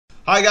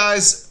Hi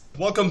guys,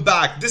 welcome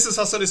back. This is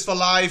Hustle is for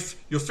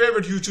Life, your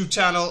favorite YouTube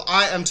channel.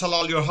 I am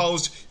Talal, your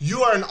host.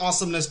 You are an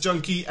awesomeness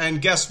junkie, and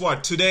guess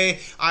what? Today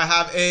I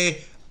have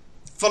a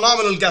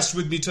phenomenal guest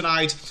with me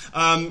tonight.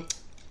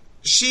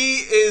 She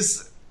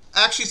is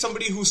actually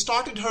somebody who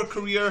started her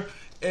career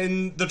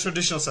in the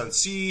traditional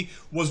sense. She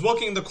was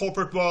working in the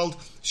corporate world.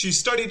 She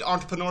studied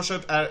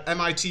entrepreneurship at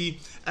MIT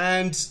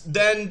and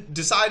then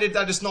decided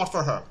that it's not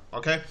for her.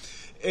 Okay,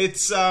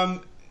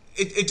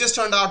 it just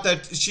turned out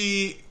that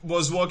she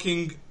was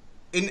working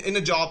in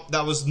a job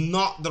that was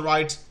not the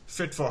right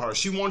fit for her.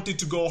 She wanted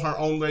to go her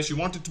own way. She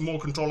wanted more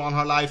control on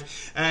her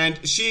life, and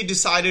she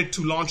decided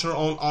to launch her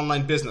own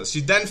online business. She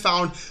then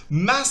found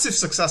massive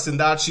success in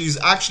that. She's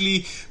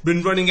actually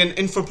been running an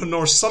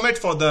Infopreneur Summit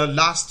for the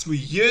last 3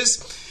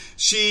 years.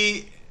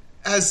 She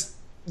has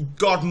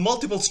got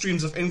multiple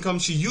streams of income.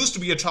 She used to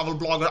be a travel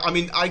blogger. I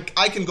mean, I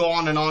can go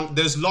on and on.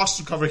 There's lots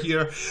to cover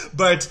here,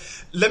 but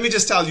let me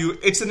just tell you,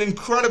 it's an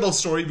incredible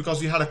story because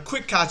we had a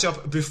quick catch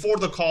up before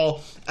the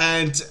call,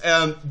 and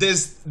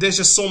there's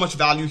just so much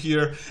value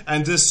here,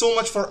 and there's so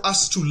much for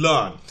us to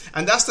learn.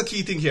 And that's the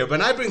key thing here.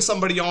 When I bring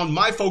somebody on,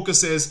 my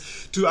focus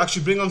is to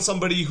actually bring on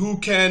somebody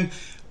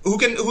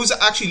who's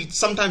actually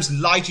sometimes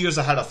light years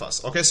ahead of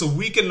us. Okay, so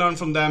we can learn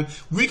from them,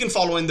 we can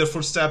follow in their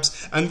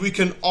footsteps, and we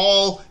can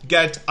all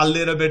get a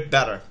little bit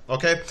better.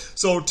 Okay,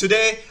 so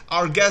today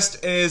our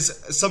guest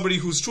is somebody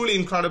who's truly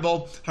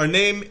incredible. Her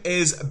name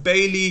is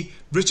Bailey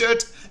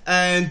Richert,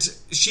 and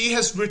she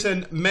has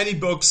written many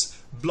books,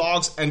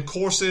 blogs, and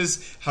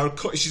courses.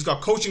 She's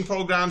got coaching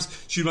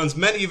programs. She runs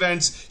many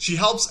events. She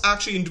helps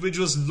actually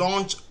individuals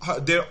launch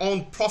their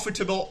own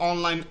profitable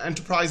online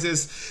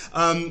enterprises,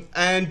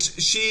 and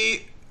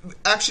she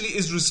actually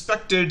is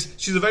respected.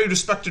 She's a very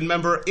respected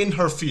member in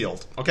her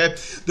field. Okay,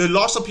 there are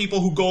lots of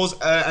people who goes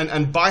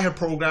and buy her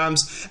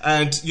programs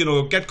and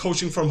get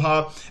coaching from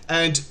her,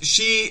 and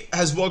she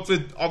has worked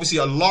with obviously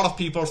a lot of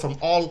people from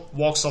all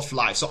walks of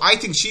life. So I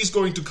think she's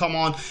going to come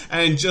on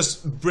and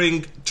just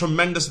bring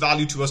tremendous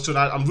value to us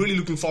tonight. I'm really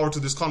looking forward to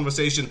this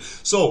conversation.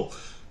 So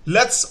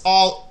let's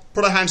all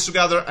put our hands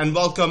together and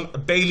welcome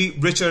Bailey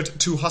Richert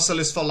to Hustle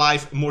is for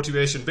Life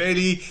Motivation.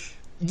 Bailey,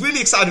 really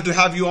excited to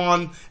have you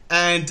on,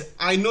 and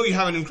I know you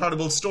have an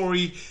incredible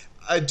story.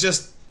 I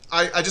just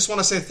want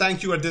to say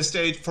thank you at this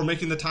stage for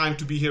making the time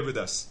to be here with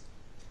us.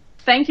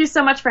 Thank you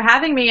so much for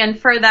having me and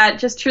for that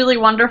just truly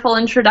wonderful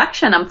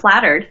introduction. I'm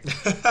flattered.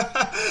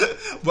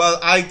 Well,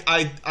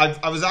 I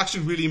was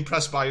actually really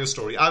impressed by your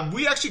story.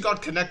 We actually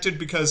got connected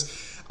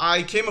because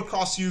I came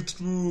across you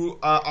through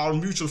our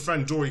mutual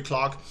friend Dory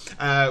Clark,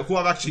 who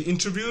I've actually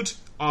interviewed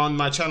on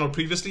my channel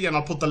previously, and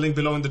I'll put the link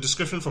below in the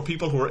description for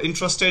people who are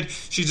interested.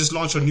 She just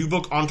launched her new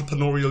book,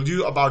 Entrepreneurial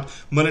You, about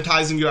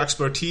monetizing your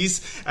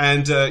expertise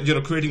and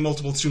creating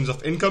multiple streams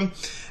of income.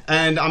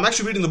 And I'm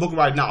actually reading the book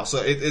right now,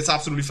 so it's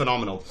absolutely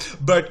phenomenal.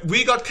 But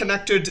we got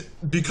connected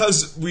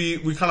because we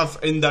kind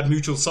of in that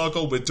mutual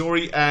circle with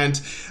Dory,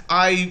 and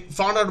I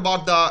found out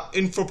about the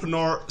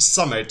Infopreneur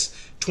Summit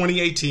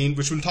 2018,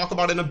 which we'll talk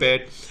about in a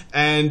bit,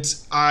 and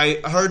I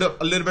heard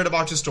a little bit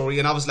about your story,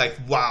 and I was like,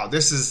 wow,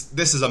 this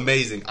is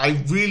amazing.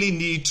 I really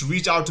need to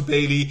reach out to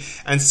Bailey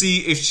and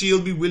see if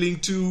she'll be willing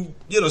to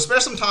spare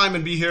some time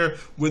and be here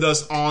with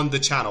us on the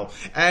channel.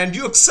 And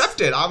you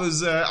accepted. I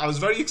was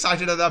very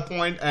excited at that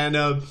point, and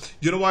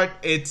you know what,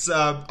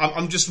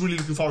 I'm just really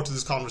looking forward to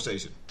this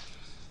conversation.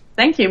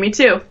 Thank you. Me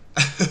too.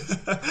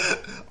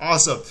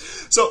 Awesome.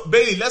 So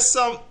Bailey, let's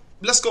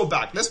go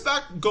back. Let's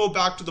go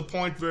back to the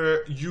point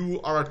where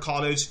you are at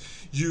college.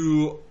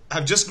 You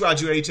have just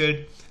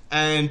graduated,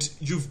 and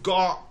you've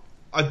got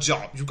a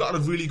job. You've got a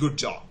really good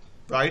job,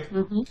 right?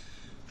 Mm-hmm.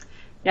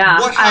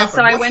 Yeah. What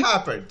happened? What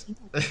happened?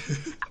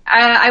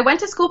 I went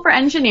to school for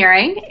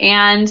engineering,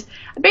 and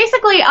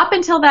basically up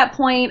until that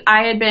point,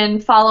 I had been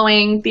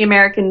following the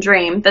American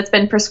dream that's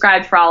been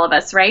prescribed for all of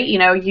us, right?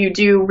 You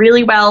do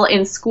really well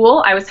in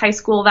school. I was high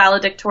school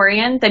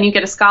valedictorian. Then you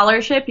get a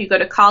scholarship. You go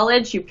to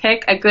college. You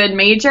pick a good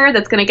major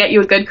that's going to get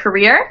you a good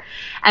career.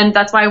 And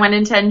that's why I went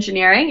into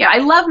engineering. Yeah, I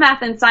love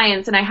math and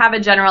science, and I have a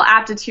general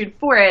aptitude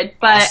for it.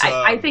 But awesome.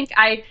 I think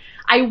I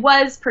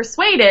was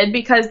persuaded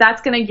because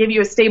that's going to give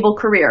you a stable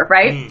career,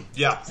 right?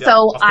 Yeah.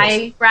 So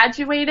I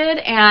graduated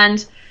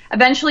and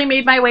eventually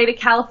made my way to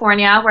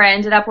California, where I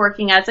ended up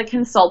working as a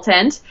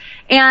consultant.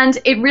 And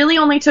it really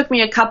only took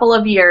me a couple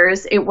of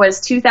years. It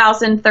was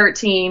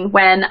 2013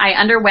 when I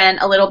underwent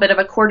a little bit of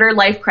a quarter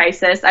life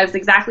crisis. I was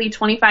exactly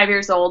 25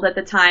 years old at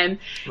the time.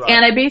 Right.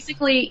 And I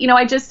basically,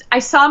 I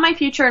saw my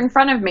future in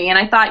front of me, and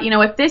I thought,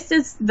 if this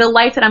is the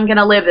life that I'm going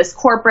to live, this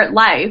corporate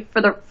life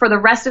for the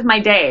rest of my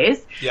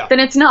days, then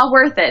it's not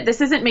worth it.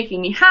 This isn't making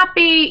me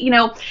happy,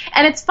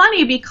 And it's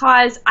funny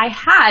because I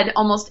had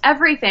almost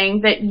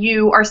everything that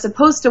you are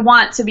supposed to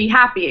want to be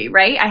happy,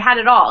 right? I had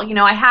it all.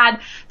 I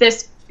had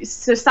this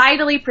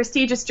societally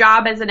prestigious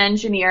job as an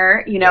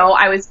engineer. You know,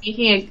 I was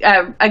making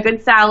a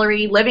good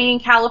salary, living in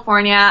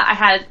California. I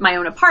had my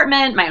own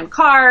apartment, my own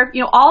car,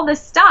 you know, all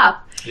this stuff.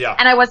 Yeah.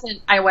 And I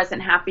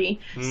wasn't happy.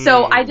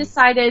 So I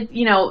decided,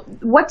 you know,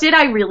 what did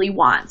I really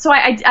want? So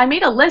I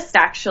made a list,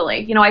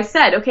 actually. You know, I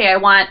said, okay, I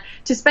want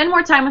to spend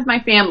more time with my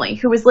family,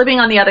 who was living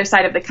on the other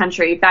side of the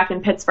country, back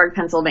in Pittsburgh,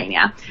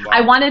 Pennsylvania. Wow.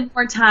 I wanted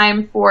more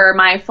time for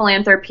my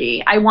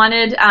philanthropy. I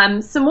wanted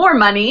some more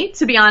money,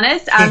 to be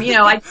honest. You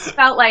know, I just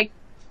felt like,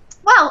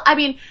 well, I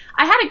mean,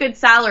 I had a good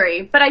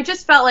salary, but I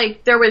just felt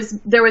like there was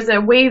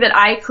a way that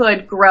I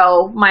could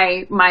grow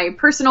my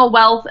personal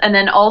wealth, and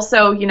then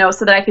also, you know,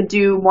 so that I could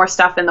do more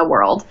stuff in the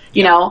world.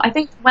 You know, I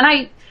think when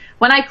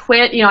I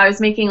quit, you know, I was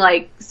making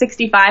like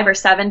 65 or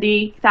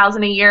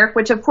 70,000 a year,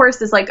 which of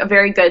course is like a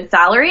very good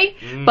salary,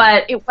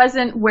 but it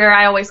wasn't where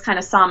I always kind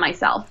of saw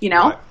myself, you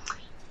know. Right.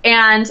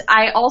 And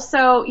I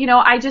also, you know,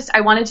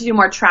 I wanted to do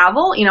more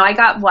travel. You know, I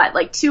got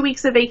like 2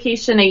 weeks of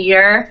vacation a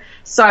year.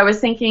 So I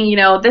was thinking, you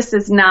know, this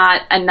is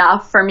not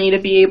enough for me to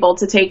be able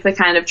to take the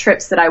kind of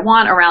trips that I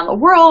want around the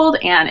world.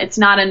 And it's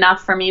not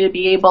enough for me to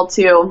be able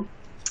to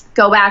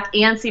go back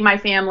and see my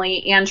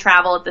family and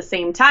travel at the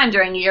same time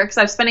during a year, because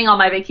I was spending all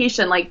my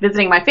vacation like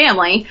visiting my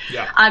family.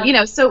 Yeah. You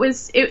know, so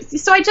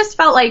so I just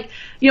felt like,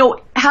 you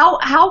know,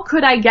 how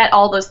could I get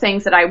all those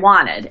things that I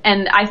wanted?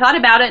 And I thought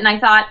about it, and I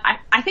thought,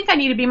 I think I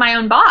need to be my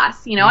own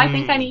boss. You know, I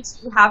think I need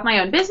to have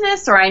my own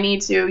business, or I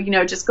need to, you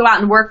know, just go out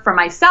and work for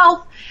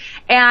myself.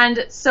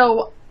 And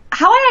so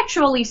how I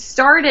actually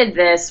started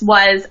this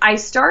was I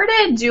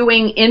started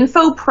doing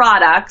info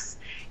products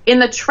in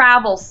the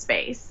travel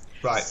space.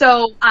 Right.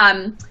 So,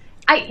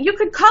 you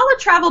could call it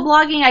travel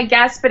blogging, I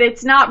guess, but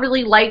it's not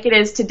really like it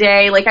is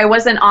today. Like, I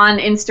wasn't on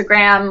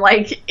Instagram.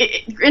 Like,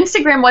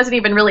 Instagram wasn't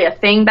even really a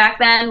thing back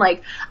then.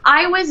 Like,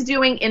 I was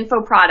doing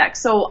info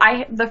products. So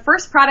the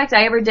first product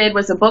I ever did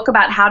was a book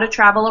about how to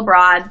travel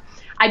abroad.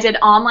 I did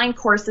online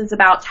courses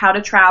about how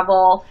to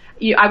travel.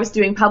 I was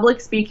doing public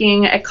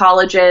speaking at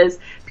colleges,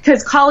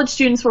 because college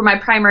students were my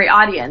primary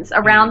audience.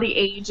 Around the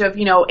age of,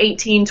 you know,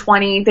 18,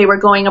 20, they were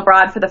going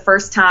abroad for the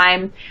first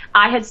time.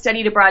 I had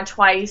studied abroad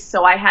twice,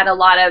 so I had a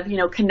lot of, you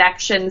know,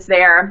 connections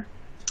there.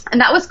 And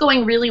that was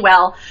going really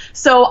well.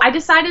 So I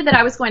decided that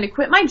I was going to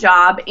quit my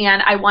job,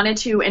 and I wanted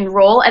to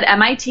enroll at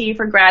MIT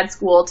for grad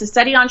school to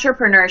study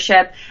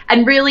entrepreneurship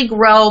and really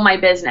grow my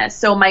business.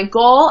 So my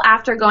goal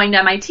after going to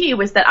MIT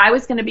was that I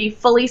was going to be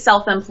fully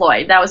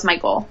self-employed. That was my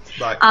goal.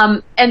 Right.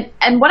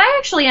 And what I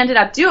actually ended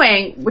up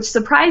doing, which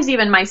surprised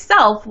even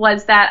myself,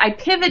 was that I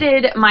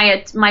pivoted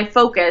my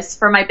focus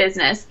for my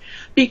business,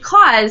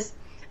 because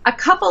a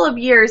couple of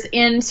years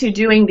into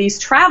doing these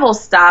travel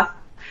stuff,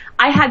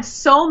 I had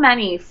so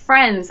many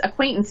friends,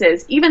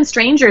 acquaintances, even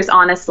strangers,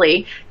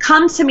 honestly,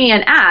 come to me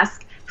and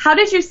ask, how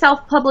did you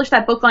self-publish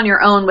that book on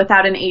your own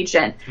without an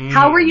agent?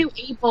 How were you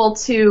able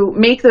to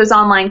make those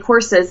online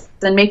courses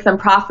and make them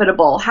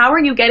profitable? How are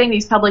you getting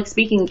these public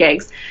speaking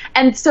gigs?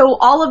 And so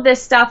all of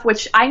this stuff,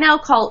 which I now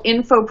call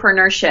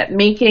infopreneurship,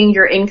 making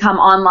your income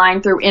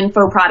online through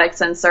info products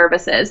and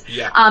services.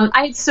 Yeah.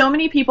 I had so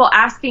many people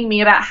asking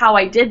me about how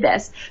I did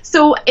this.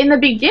 So in the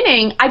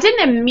beginning, I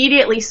didn't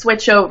immediately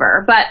switch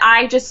over, but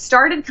I just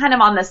started kind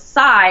of on the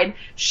side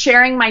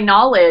sharing my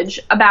knowledge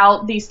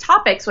about these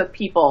topics with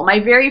people. My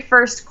very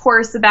first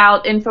course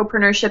about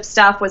infopreneurship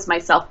stuff was my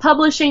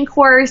self-publishing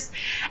course.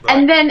 Right.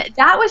 And then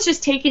that was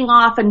just taking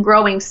off and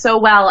growing so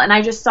well. And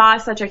I just saw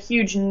such a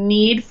huge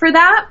need for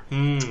that,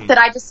 that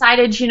I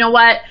decided, you know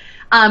what,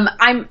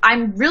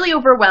 I'm really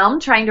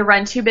overwhelmed trying to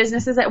run two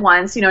businesses at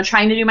once, you know,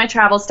 trying to do my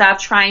travel stuff,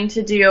 trying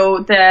to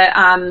do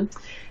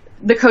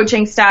the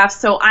coaching stuff.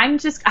 So I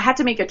had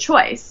to make a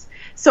choice.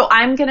 So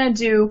I'm going to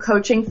do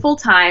coaching full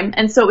time.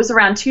 And so it was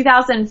around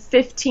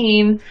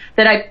 2015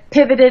 that I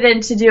pivoted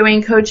into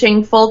doing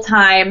coaching full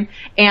time.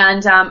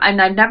 And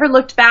I've never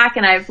looked back,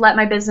 and I've let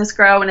my business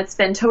grow, and it's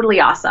been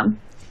totally awesome.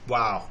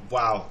 Wow,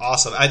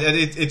 awesome. And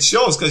it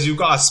shows, because you've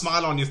got a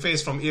smile on your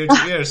face from ear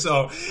to ear.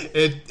 So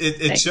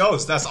it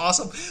shows. That's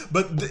awesome.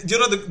 But you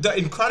know, the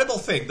incredible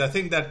thing, the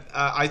thing that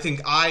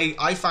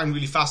I find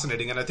really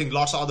fascinating, and I think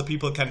lots of other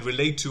people can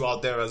relate to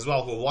out there as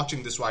well who are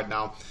watching this right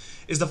now,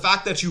 is the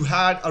fact that you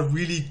had a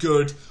really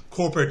good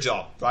corporate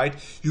job, right?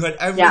 You had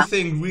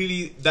everything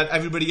really that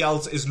everybody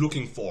else is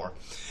looking for.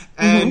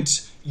 And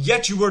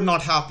yet you were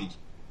not happy.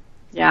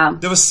 Yeah.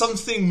 There was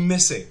something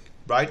missing,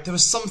 right? There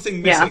was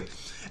something missing.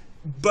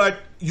 Yeah. But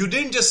you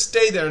didn't just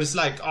stay there. It's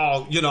like,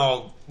 oh, you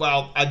know,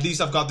 well, at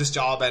least I've got this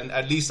job, and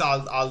at least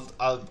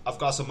I've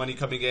got some money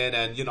coming in,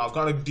 and, you know, I've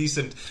got a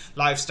decent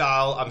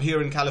lifestyle. I'm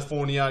here in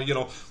California. You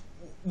know,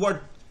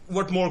 what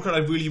more could I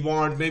really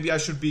want? Maybe I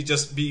should be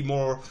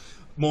more,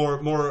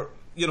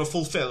 you know,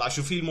 fulfilled. I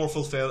should feel more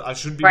fulfilled. I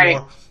should be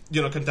more,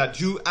 you know,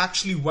 content. You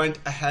actually went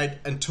ahead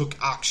and took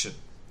action.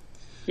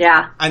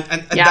 Yeah.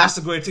 And that's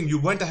the great thing. You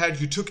went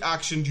ahead, you took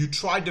action, you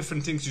tried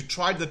different things, you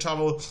tried the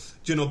travel,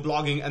 you know,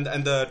 blogging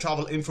and the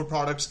travel info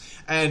products,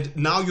 and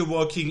now you're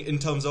working in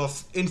terms of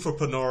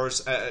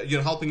infopreneurs, you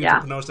know, helping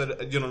entrepreneurs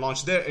that, you know,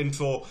 launch their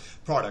info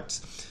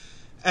products.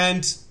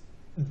 And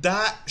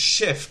that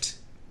shift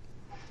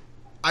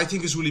I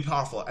think is really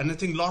powerful. And I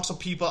think lots of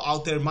people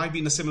out there might be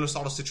in a similar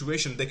sort of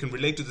situation. They can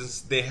relate to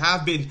this. They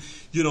have been,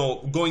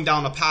 going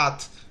down a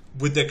path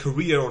with their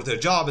career or their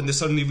job, and they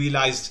suddenly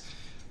realized,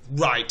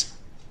 right,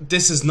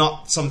 this is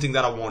not something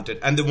that I wanted,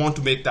 and they want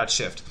to make that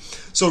shift.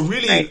 So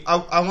really, right.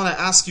 I want to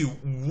ask you,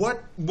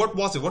 what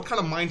was it? What kind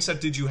of mindset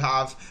did you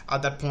have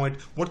at that point?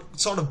 What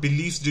sort of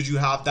beliefs did you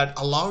have that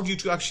allowed you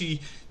to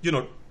actually,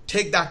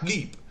 take that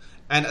leap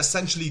and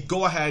essentially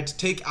go ahead,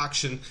 take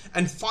action,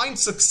 and find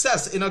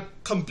success in a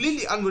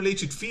completely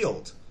unrelated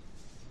field?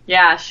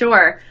 Yeah,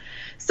 sure.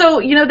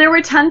 So, there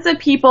were tons of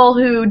people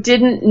who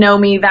didn't know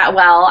me that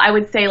well. I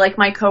would say like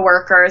my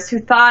coworkers who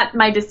thought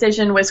my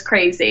decision was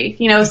crazy.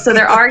 So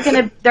there are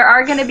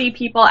going to be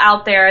people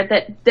out there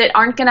that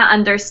aren't going to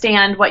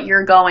understand what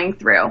you're going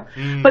through.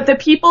 But the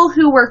people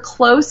who were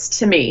close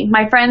to me,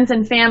 my friends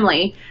and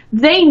family,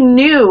 they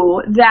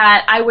knew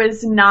that I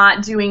was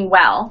not doing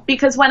well.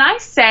 Because when I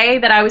say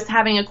that I was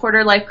having a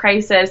quarter life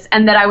crisis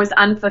and that I was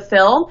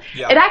unfulfilled,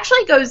 it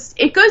actually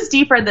goes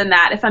deeper than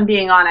that, if I'm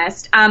being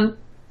honest.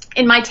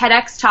 In my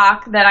TEDx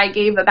talk that I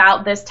gave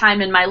about this time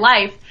in my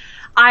life,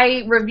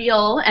 I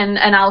reveal, and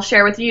I'll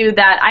share with you,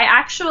 that I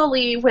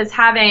actually was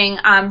having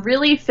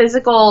really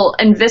physical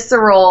and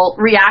visceral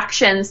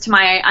reactions to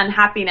my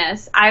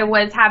unhappiness. I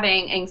was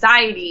having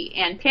anxiety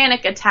and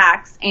panic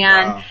attacks,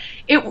 and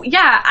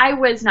I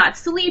was not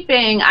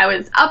sleeping. I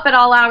was up at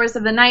all hours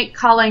of the night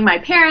calling my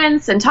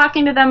parents and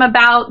talking to them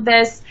about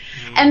this.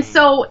 And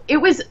so it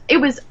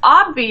was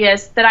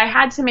obvious that I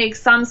had to make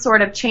some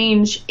sort of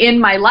change in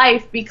my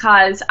life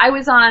because I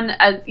was on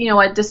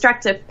a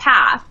destructive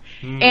path.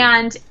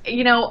 And,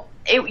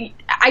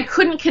 I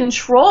couldn't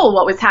control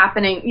what was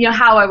happening,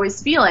 how I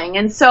was feeling.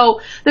 And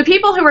so the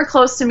people who were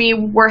close to me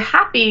were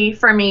happy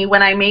for me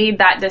when I made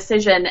that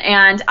decision.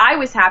 And I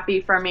was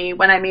happy for me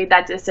when I made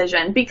that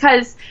decision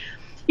because,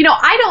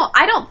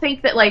 I don't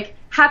think that like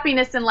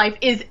happiness in life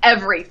is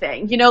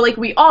everything.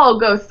 We all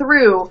go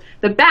through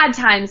the bad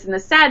times and the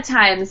sad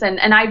times, and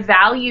I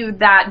value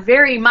that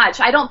very much.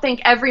 I don't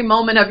think every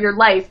moment of your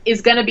life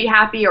is going to be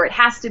happy, or it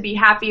has to be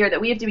happy, or that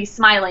we have to be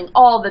smiling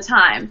all the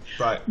time.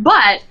 Right.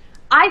 But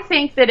I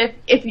think that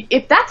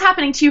if that's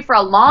happening to you for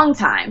a long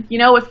time,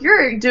 if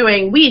you're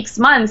doing weeks,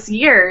 months,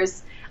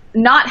 years,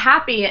 not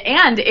happy,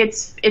 and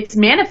it's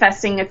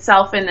manifesting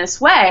itself in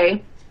this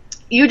way,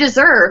 you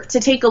deserve to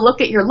take a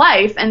look at your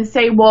life and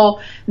say,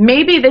 well,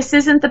 maybe this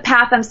isn't the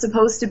path I'm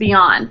supposed to be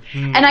on.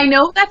 And I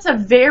know that's a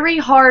very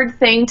hard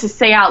thing to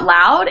say out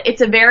loud.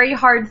 It's a very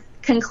hard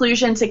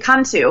conclusion to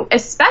come to,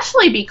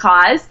 especially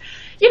because,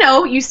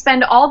 you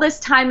spend all this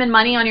time and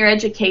money on your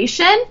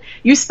education.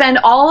 You spend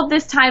all of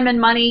this time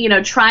and money,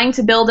 trying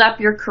to build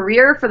up your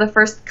career for the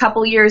first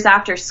couple years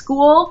after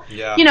school.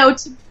 Yeah.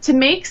 To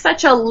make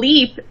such a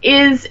leap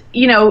is,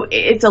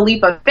 it's a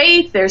leap of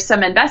faith. There's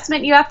some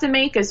investment you have to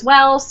make as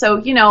well.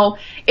 So,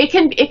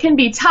 it can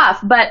be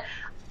tough. But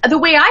the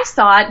way I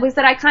saw it was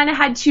that I kind of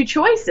had two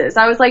choices.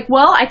 I was like,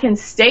 well, I can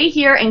stay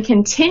here and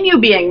continue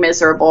being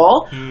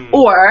miserable,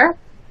 or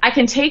I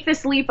can take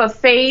this leap of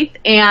faith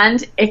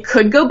and it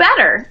could go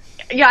better.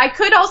 Yeah, I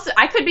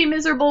could be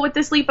miserable with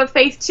this leap of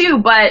faith too,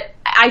 but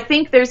I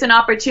think there's an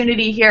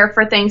opportunity here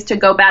for things to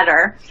go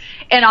better.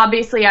 And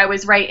obviously I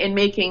was right in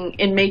making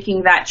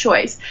that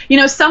choice.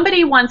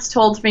 Somebody once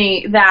told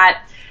me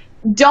that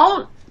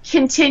don't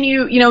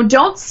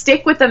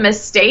stick with a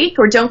mistake,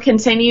 or don't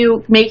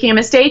continue making a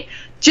mistake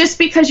just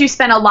because you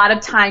spent a lot of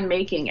time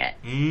making it,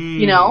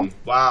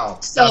 Wow.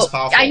 So that's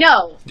powerful. I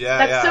know. Yeah,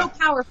 that's so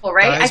powerful,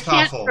 right? That is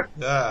powerful.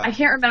 I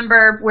can't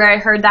remember where I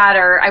heard that,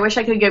 or I wish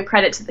I could give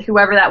credit to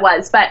whoever that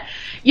was. But,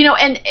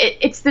 and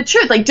it's the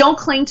truth. Like, don't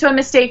cling to a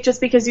mistake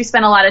just because you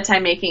spent a lot of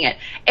time making it.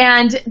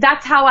 And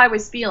that's how I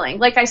was feeling.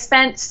 Like, I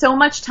spent so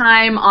much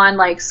time on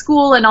like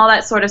school and all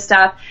that sort of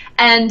stuff.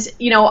 And,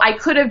 I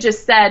could have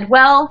just said,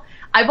 well,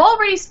 I've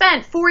already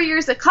spent 4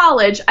 years at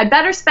college. I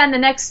better spend the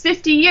next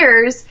 50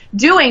 years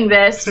doing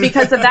this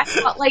because of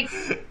that. Like,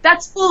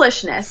 that's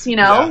foolishness,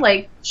 Yeah.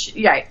 Like,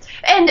 yeah.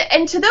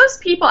 And to those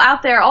people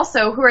out there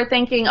also who are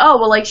thinking, oh,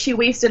 well, like, she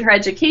wasted her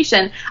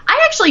education.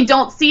 I actually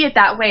don't see it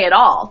that way at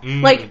all.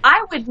 Like,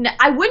 I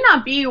would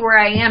not be where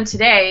I am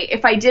today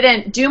if I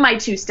didn't do my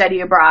 2 study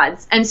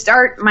abroads and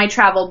start my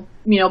travel,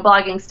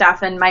 blogging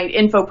stuff and my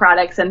info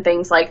products and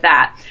things like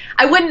that.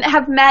 I wouldn't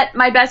have met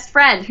my best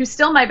friend, who's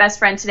still my best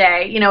friend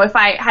today, if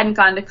I hadn't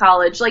gone to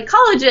college. Like,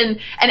 college and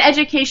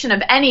education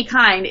of any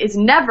kind is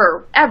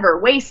never, ever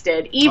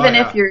wasted, even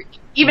if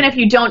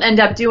you don't end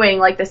up doing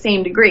like the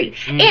same degree.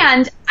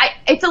 And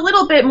it's a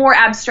little bit more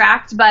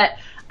abstract, but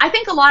I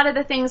think a lot of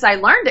the things I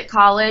learned at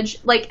college,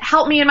 like,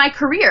 helped me in my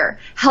career,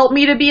 helped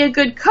me to be a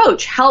good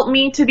coach, helped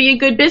me to be a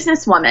good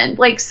businesswoman.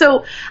 Like,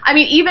 so, I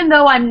mean, even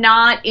though I'm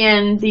not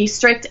in the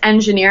strict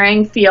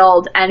engineering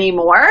field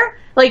anymore,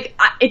 like,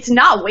 it's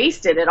not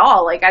wasted at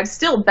all. Like, I've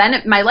still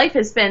my life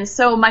has been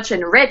so much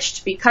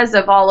enriched because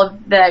of all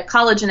of the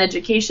college and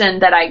education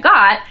that I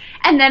got.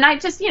 And then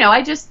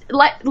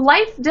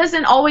life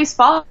doesn't always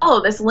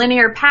follow this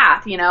linear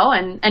path,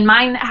 and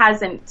mine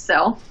hasn't,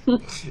 so.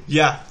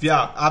 Yeah,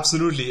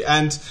 absolutely.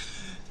 And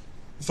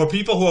for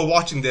people who are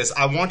watching this,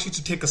 I want you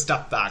to take a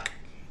step back,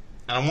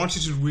 and I want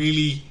you to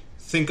really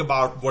think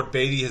about what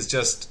Bailey has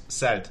just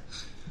said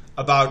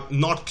about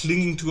not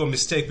clinging to a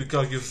mistake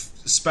because you've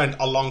spent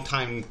a long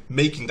time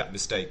making that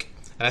mistake.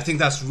 And I think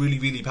that's really,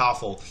 really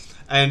powerful.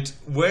 And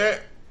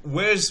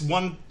where's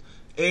one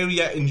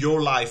area in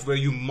your life where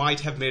you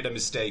might have made a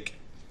mistake?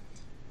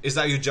 Is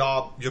that your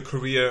job, your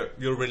career,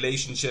 your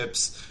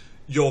relationships,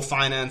 your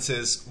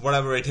finances,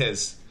 whatever it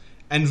is?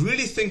 And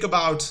really think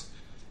about,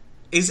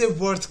 is it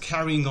worth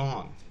carrying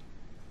on?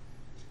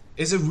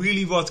 Is it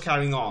really worth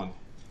carrying on?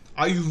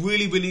 Are you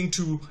really willing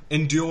to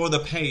endure the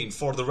pain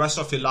for the rest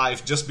of your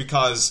life just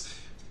because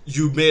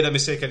you made a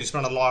mistake and you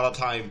spent a lot of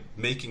time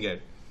making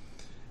it?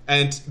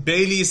 And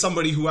Bailey is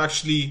somebody who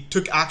actually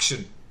took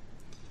action.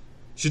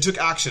 She took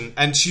action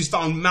and she's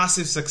found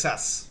massive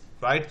success,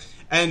 right?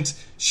 And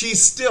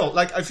she's still,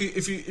 like, if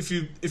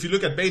you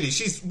look at Bailey,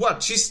 she's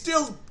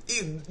still,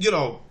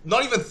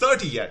 not even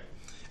 30 yet,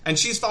 and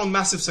she's found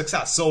massive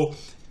success. So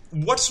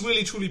what's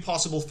really truly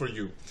possible for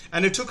you?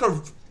 And it took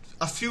her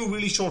a few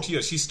really short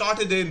years. She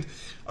started in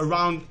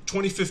around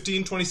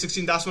 2015,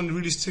 2016. That's when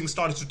really things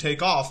started to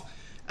take off.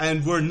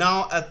 And we're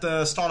now at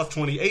the start of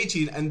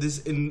 2018, and this,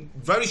 in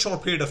very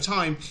short period of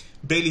time,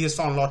 Bailey has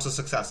found lots of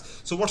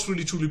success. So what's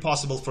really truly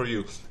possible for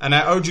you? And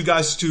I urge you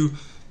guys to,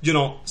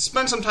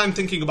 spend some time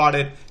thinking about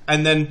it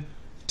and then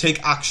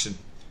take action.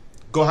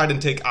 Go ahead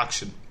and take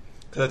action,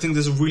 because I think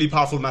there's a really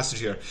powerful message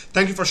here.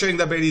 Thank you for sharing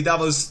that, Bailey. That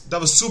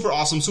was super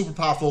awesome, super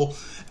powerful.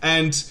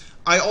 And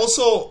I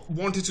also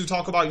wanted to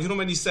talk about,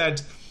 when you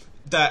said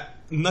that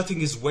nothing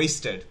is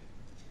wasted,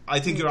 I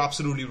think you're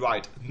absolutely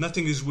right.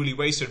 Nothing is really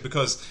wasted,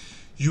 because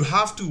you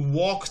have to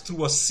walk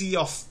through a sea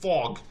of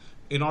fog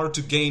in order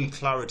to gain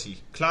clarity.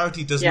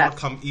 Clarity does not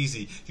come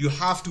easy. You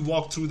have to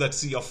walk through that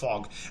sea of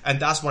fog. And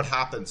that's what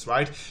happens,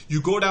 right? You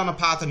go down a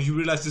path and you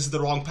realize this is the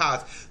wrong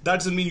path. That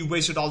doesn't mean you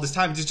wasted all this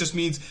time. This just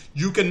means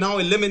you can now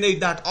eliminate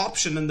that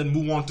option and then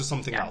move on to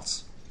something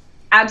else.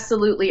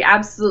 Absolutely,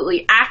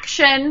 absolutely.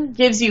 Action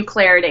gives you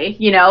clarity,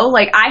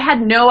 like I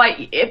had no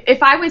idea.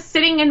 If I was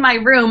sitting in my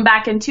room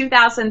back in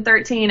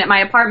 2013 at my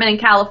apartment in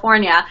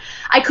California,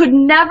 I could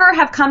never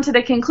have come to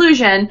the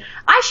conclusion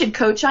I should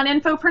coach on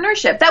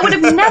infopreneurship. That would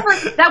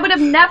have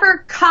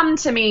never come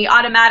to me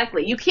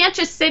automatically. You can't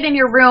just sit in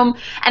your room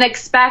and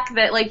expect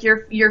that like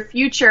your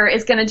future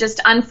is going to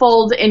just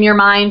unfold in your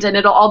mind and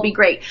it'll all be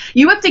great.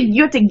 You have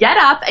to get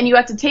up and you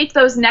have to take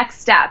those next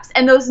steps.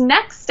 And those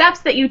next steps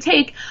that you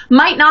take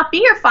might not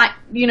be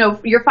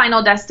your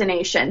final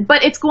destination,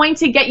 but it's going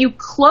to get you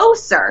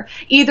closer.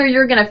 Either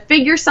you're going to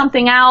figure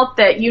something out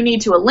that you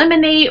need to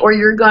eliminate, or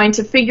you're going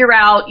to figure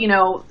out,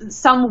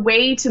 some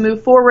way to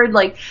move forward.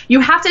 Like, you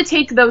have to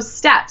take those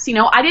steps.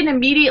 I didn't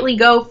immediately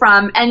go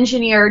from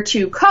engineer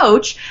to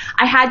coach.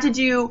 I had to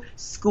do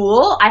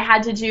school. I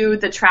had to do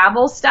the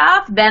travel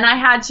stuff. Then I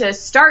had to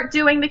start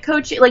doing the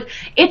coaching. Like,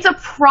 it's a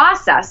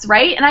process,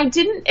 right? And I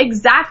didn't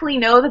exactly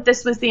know that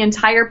this was the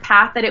entire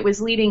path that it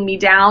was leading me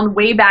down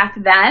way back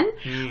then.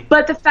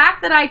 But the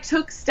fact that I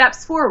took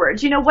steps forward,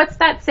 what's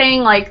that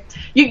saying? Like,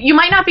 you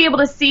might not be able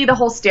to see the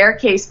whole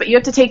staircase, but you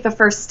have to take the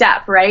first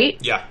step, right?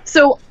 Yeah.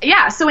 So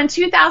in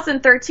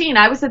 2013,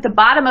 I was at the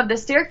bottom of the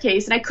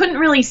staircase and I couldn't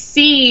really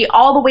see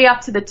all the way up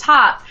to the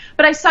top,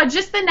 but I saw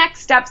just the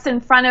next steps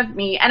in front of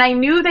me and I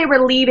knew they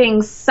were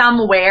leading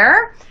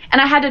somewhere, and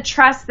I had to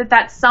trust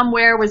that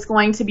somewhere was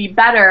going to be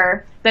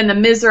better than the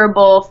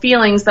miserable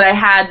feelings that I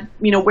had,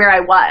 where I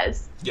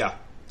was. Yeah.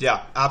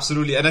 Yeah,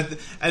 absolutely.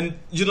 And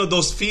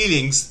those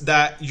feelings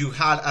that you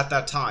had at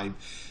that time,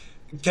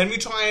 can we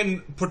try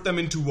and put them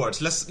into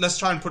words? Let's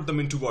try and put them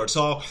into words.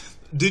 So,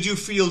 did you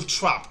feel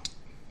trapped?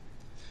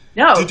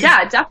 No,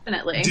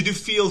 definitely. Did you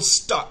feel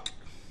stuck?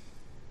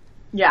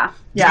 Yeah,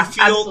 did you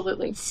feel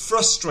absolutely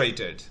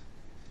frustrated?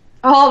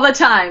 All the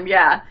time,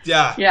 yeah.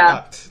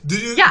 Yeah.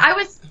 Did you? Yeah, I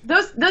was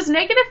those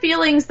negative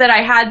feelings that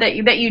I had that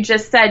you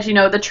just said,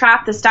 the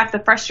trapped, the stuck, the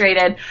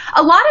frustrated.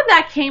 A lot of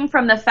that came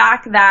from the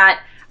fact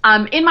that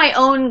in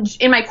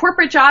my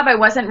corporate job, I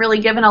wasn't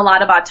really given a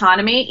lot of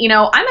autonomy.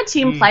 I'm a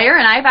team player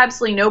and I have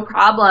absolutely no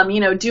problem,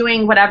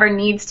 doing whatever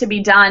needs to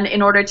be done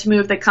in order to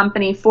move the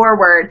company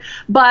forward.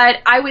 But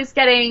I was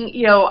getting,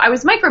 I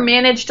was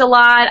micromanaged a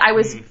lot. I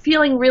was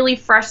feeling really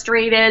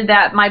frustrated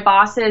that my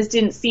bosses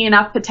didn't see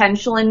enough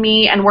potential in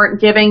me and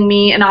weren't giving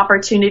me an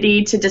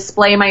opportunity to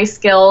display my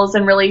skills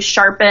and really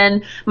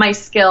sharpen my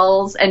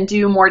skills and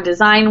do more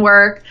design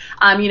work.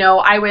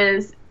 I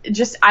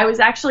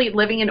was actually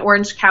living in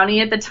Orange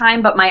County at the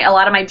time, but a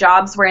lot of my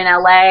jobs were in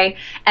LA,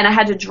 and I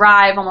had to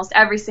drive almost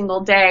every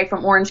single day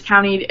from Orange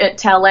County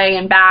to LA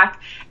and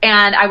back.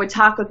 And I would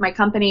talk with my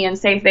company and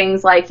say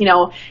things like, can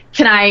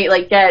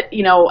I get,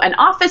 an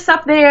office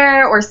up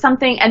there or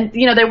something? And,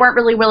 they weren't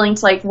really willing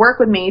to work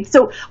with me.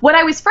 So what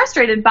I was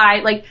frustrated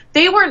by,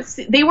 they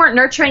weren't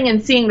nurturing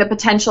and seeing the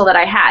potential that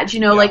I had,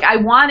 I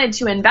wanted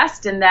to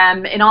invest in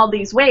them in all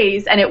these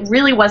ways, and it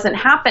really wasn't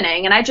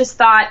happening. And I just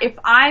thought, if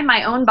I'm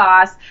my own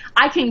boss,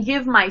 I can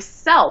give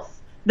myself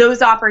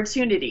those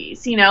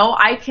opportunities,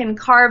 I can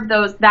carve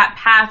that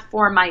path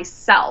for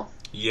myself.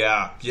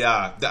 Yeah.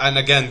 And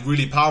again,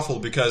 really powerful,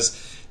 because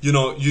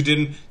you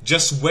didn't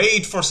just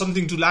wait for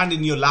something to land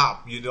in your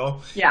lap,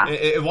 Yeah.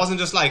 It wasn't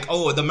just like,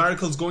 oh, the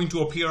miracle's going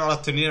to appear out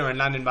of thin air and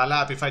land in my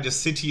lap if I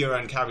just sit here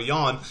and carry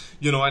on,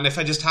 and if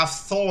I just have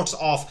thoughts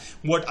of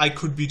what I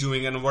could be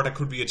doing and what I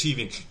could be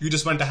achieving. You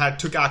just went ahead,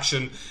 took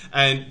action,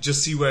 and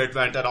just see where it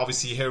went. And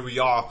obviously here we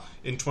are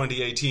in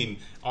 2018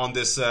 on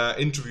this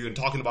interview and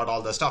talking about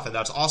all that stuff, and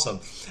that's awesome.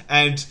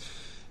 And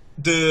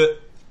the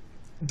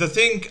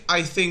thing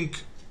I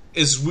think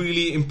is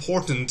really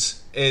important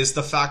is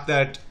the fact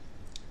that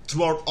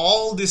throughout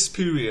all this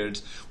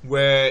period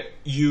where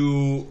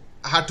you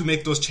had to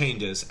make those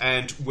changes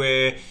and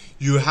where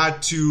you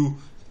had to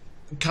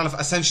kind of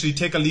essentially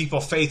take a leap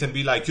of faith and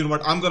be like, you know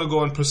what, I'm going to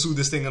go and pursue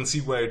this thing and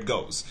see where it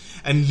goes,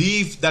 and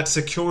leave that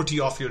security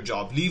of your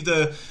job, leave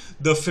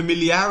the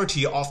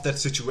familiarity of that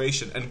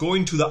situation and go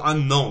into the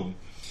unknown.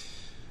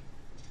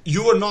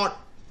 You were not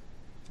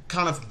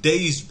kind of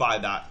dazed by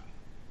that.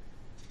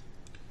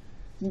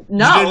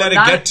 No, you didn't let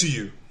it get to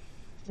you.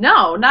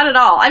 No, not at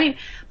all. I mean,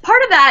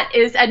 part of that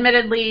is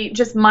admittedly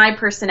just my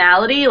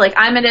personality. Like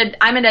I'm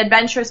an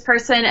adventurous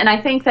person, and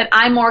I think that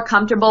I'm more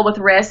comfortable with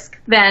risk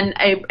than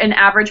an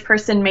average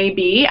person may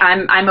be.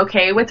 I'm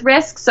okay with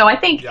risk, so I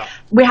think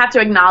we have to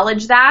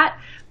acknowledge that.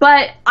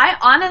 But I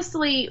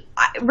honestly,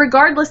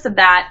 regardless of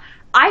that,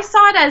 I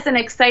saw it as an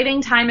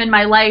exciting time in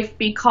my life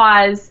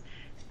because,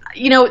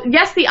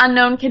 yes, the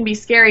unknown can be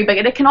scary, but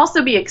it can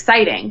also be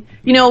exciting.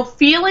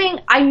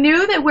 I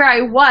knew that where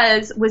I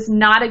was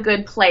not a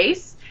good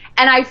place.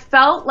 And I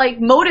felt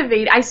like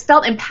motivated. I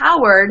felt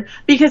empowered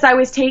because I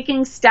was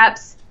taking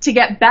steps to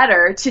get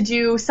better, to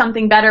do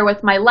something better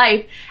with my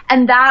life.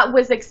 And that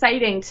was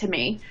exciting to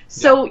me.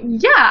 So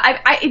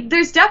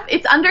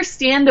it's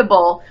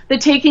understandable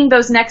that taking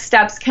those next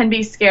steps can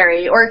be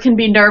scary or it can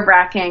be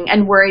nerve-wracking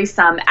and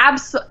worrisome.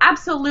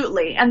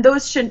 Absolutely. And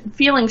those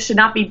feelings should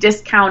not be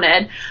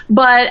discounted.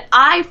 But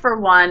I, for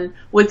one,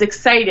 was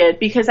excited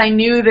because I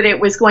knew that it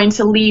was going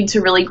to lead to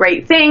really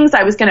great things.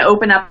 I was going to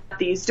open up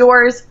these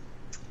doors.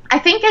 I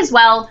think as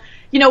well,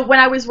 when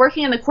I was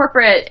working in the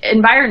corporate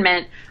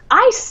environment,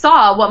 I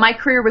saw what my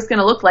career was going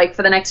to look like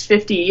for the next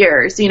 50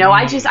 years.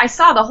 I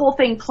saw the whole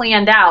thing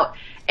planned out.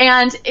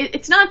 And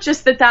it's not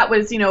just that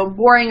was,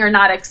 boring or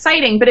not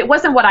exciting, but it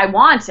wasn't what I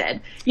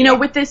wanted.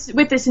 With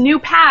this new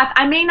path,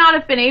 I may not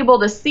have been able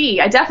to see.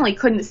 I definitely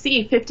couldn't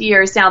see 50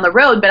 years down the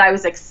road, but I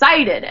was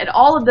excited at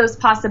all of those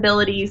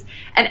possibilities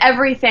and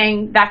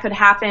everything that could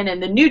happen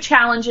and the new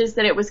challenges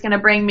that it was going to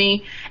bring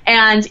me.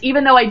 And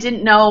even though I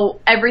didn't know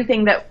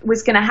everything that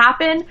was going to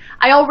happen,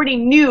 I already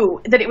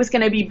knew that it was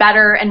going to be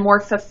better and more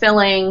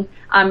fulfilling,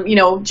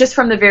 just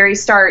from the very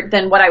start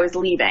than what I was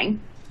leaving.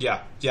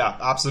 Yeah,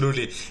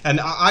 absolutely. And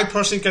I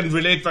personally can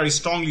relate very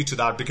strongly to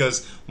that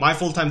because my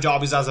full-time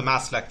job is as a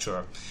maths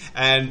lecturer.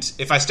 And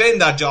if I stay in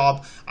that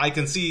job, I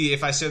can see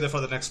if I stay there for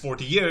the next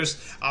 40 years,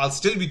 I'll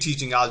still be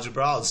teaching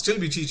algebra, I'll still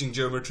be teaching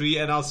geometry,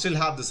 and I'll still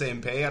have the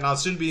same pay, and I'll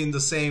still be in the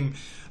same,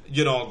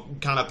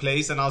 kind of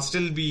place, and I'll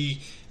still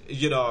be,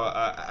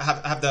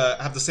 have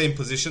the same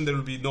position. There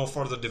will be no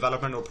further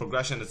development or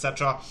progression,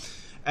 etc.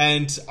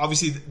 And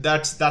obviously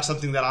that's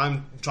something that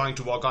I'm trying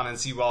to work on and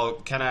see, well,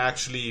 can I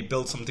actually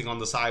build something on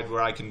the side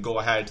where I can go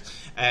ahead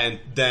and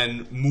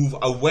then move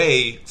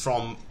away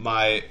from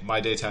my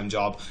daytime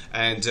job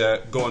and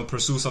go and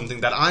pursue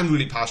something that I'm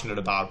really passionate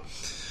about.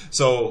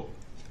 So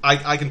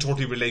I can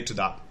totally relate to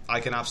that. I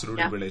can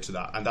absolutely relate to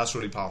that. And that's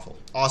really powerful.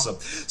 Awesome.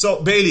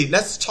 So Bailey,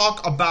 let's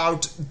talk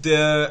about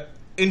the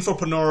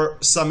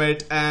Infopreneur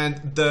Summit and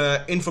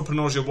the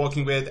infopreneurs you're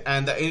working with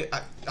and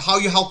how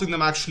you're helping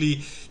them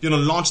actually,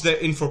 launch their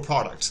info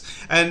products.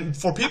 And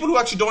for people who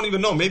actually don't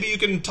even know, maybe you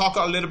can talk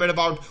a little bit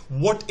about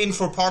what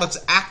info products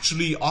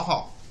actually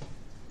are.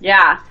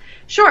 Yeah.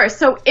 Sure.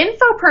 So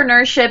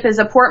infopreneurship is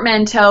a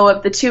portmanteau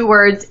of the two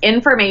words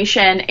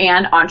information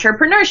and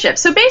entrepreneurship.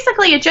 So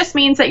basically it just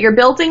means that you're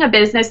building a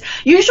business.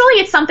 Usually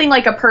it's something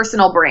like a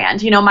personal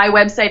brand. My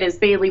website is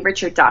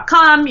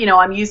BaileyRichert.com.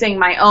 I'm using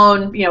my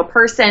own,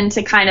 person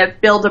to kind of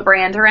build a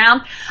brand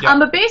around. Yeah.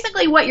 But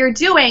basically what you're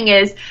doing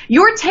is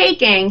you're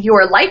taking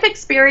your life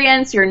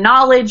experience, your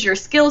knowledge, your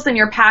skills, and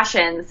your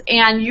passions,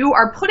 and you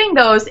are putting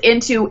those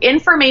into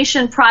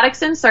information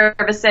products and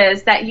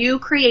services that you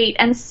create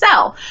and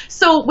sell.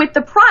 So with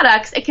the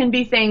products, it can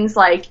be things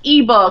like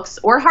ebooks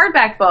or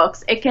hardback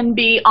books. It can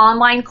be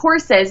online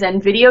courses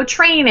and video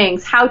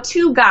trainings,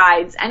 how-to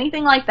guides,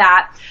 anything like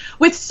that.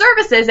 With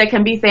services, it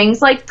can be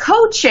things like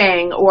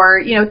coaching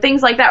or,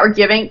 things like that, or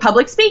giving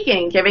public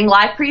speaking, giving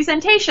live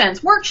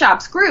presentations,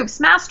 workshops, groups,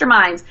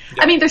 masterminds.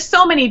 Yeah. I mean, there's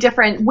so many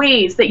different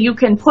ways that you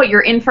can put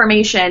your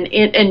information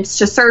in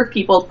to serve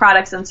people,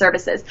 products and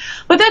services.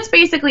 But that's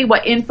basically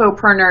what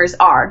infopreneurs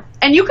are.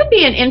 And you can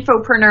be an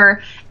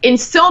infopreneur in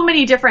so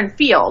many different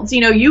fields.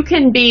 You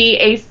can be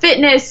a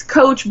fitness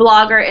coach,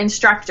 blogger,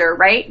 instructor,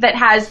 right? That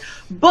has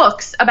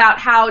books about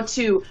how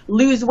to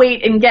lose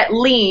weight and get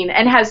lean,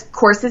 and has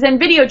courses and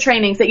video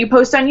trainings that you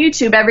post on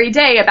YouTube every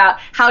day about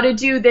how to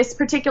do this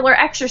particular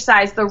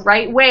exercise the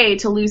right way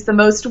to lose the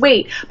most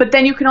weight. But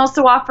then you can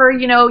also offer,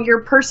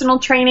 your personal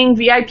training,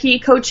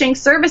 VIP coaching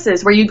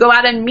services where you go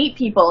out and meet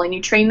people and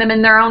you train them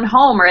in their own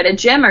home or at a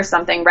gym or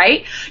something,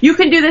 right? You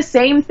can do the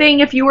same thing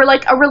if you were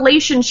like a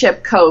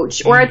relationship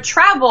coach or a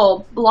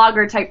travel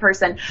blogger type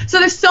person. So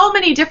there's so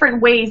many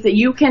different ways that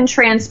you can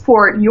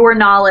transport your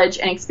knowledge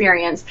and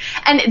experience.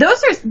 And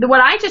those are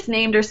what I just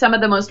named are some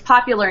of the most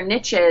popular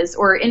niches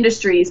or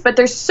industries, but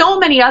there's so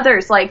many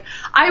others. Like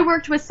I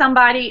worked with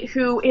somebody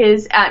who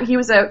is, he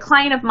was a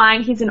client of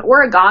mine. He's an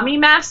origami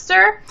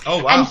master.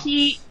 Oh, wow.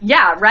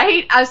 And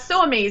right?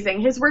 So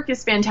amazing. His work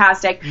is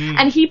fantastic.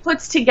 And he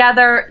puts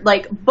together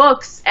like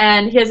books,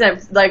 and he has a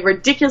like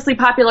ridiculously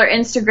popular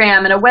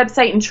Instagram and a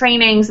website and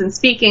trainings and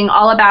speaking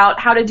all about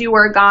how to do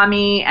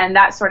origami and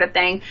that sort of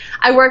thing.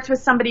 I worked with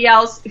somebody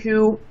else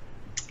who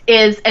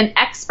is an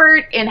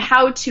expert in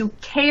how to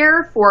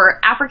care for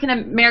African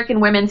American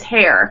women's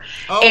hair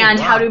and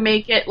how to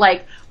make it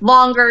like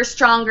longer,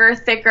 stronger,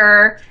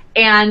 thicker.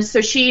 And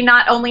so she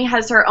not only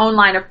has her own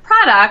line of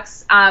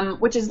products,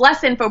 which is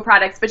less info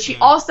products, but she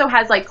also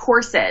has like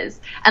courses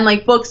and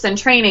like books and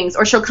trainings,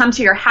 or she'll come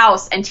to your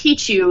house and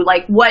teach you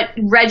like what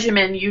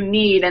regimen you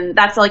need. And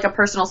that's like a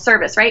personal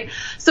service, right?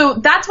 So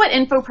that's what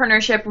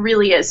infopreneurship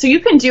really is. So you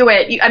can do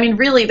it.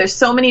 Really, there's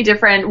so many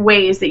different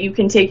ways that you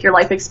can take your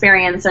life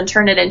experience and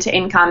turn it into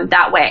income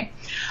that way.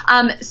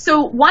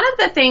 So one of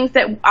the things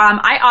that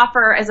I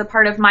offer as a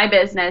part of my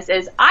business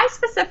is I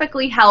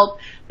specifically help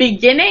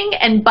beginning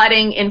and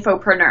budding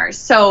infopreneurs.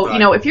 So,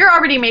 if you're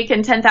already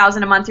making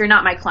 $10,000 a month, you're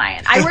not my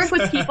client. I work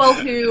with people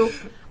who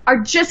are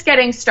just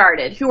getting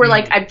started, who are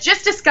like, I've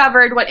just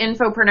discovered what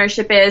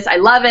infopreneurship is. I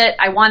love it.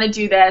 I want to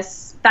do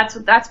this.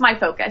 That's my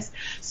focus.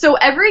 So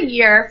every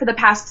year for the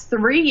past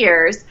 3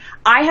 years,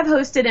 I have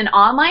hosted an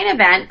online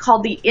event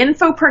called the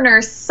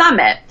Infopreneurs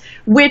Summit,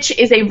 which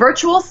is a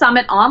virtual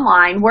summit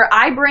online where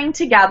I bring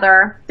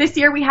together, this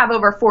year we have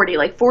over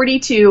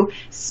 42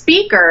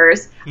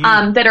 speakers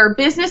that are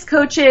business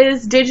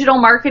coaches, digital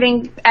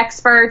marketing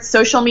experts,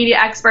 social media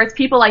experts,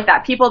 people like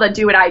that, people that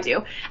do what I do.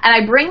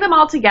 And I bring them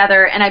all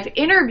together and I've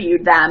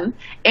interviewed them,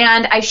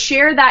 and I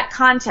share that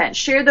content,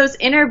 share those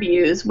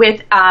interviews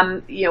with,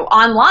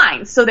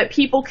 online so that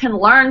people can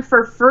learn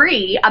for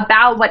free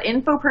about what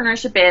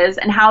infopreneurship is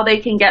and how they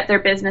can get their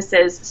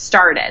businesses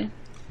started.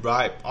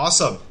 Right.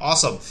 Awesome.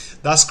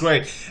 That's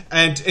great.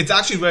 And it's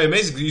actually very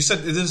amazing. You said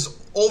there's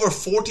over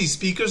 40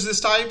 speakers this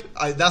time.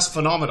 That's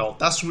phenomenal.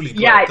 That's really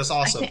great. Yeah, that's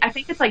awesome. I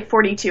think it's like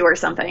 42 or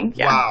something.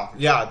 Yeah. Wow.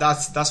 Yeah,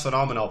 that's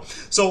phenomenal.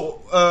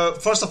 So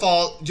first of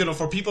all,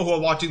 for people who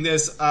are watching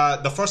this,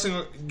 the first thing,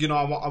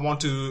 I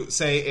want to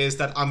say is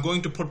that I'm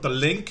going to put the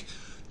link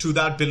to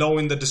that below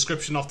in the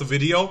description of the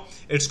video.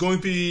 It's going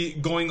to be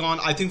going on,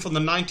 I think, from the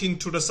 19th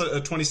to the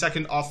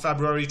 22nd of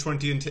February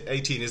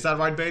 2018. Is that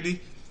right, Bailey?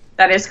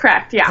 That is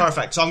correct, yeah.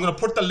 Perfect. So I'm going to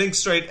put the link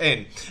straight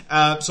in.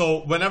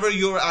 So whenever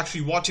you're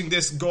actually watching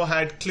this, go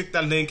ahead, click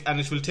that link, and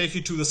it will take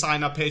you to the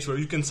sign up page where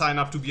you can sign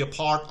up to be a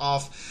part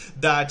of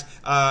that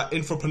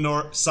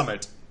Infopreneur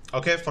Summit,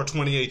 okay, for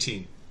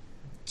 2018.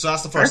 So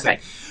that's the first thing.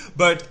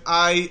 But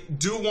I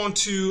do want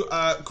to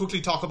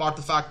quickly talk about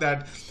the fact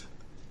that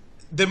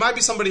there might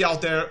be somebody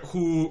out there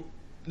who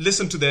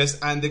listened to this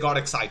and they got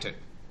excited.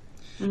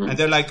 And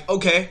they're like,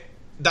 okay,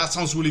 that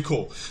sounds really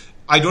cool.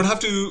 I don't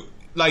have to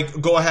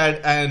go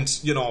ahead and,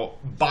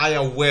 buy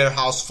a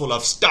warehouse full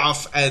of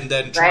stuff and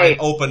then try and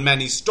open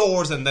many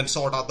stores and then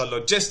sort out the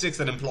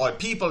logistics and employ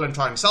people and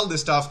try and sell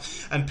this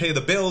stuff and pay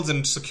the bills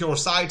and secure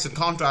sites and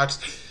contracts.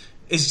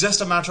 It's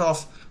just a matter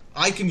of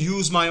I can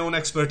use my own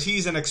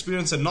expertise and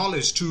experience and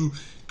knowledge to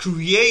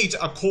create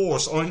a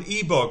course or an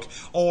ebook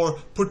or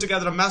put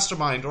together a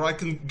mastermind, or I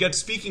can get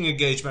speaking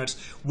engagements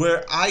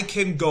where I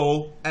can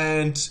go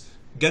and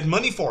get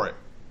money for it.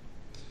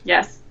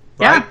 Yes.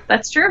 Right? Yeah,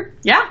 that's true.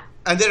 Yeah.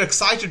 And they're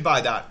excited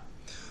by that,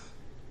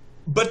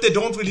 but they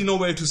don't really know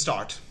where to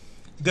start.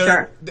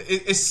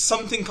 It's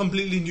something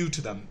completely new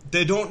to them.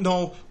 They don't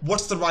know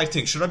what's the right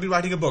thing. Should I be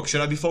writing a book?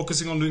 Should I be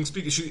focusing on doing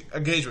speaking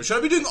engagement? Should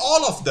I be doing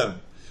all of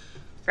them?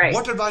 Right.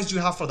 What advice do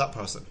you have for that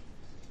person?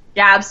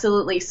 Yeah,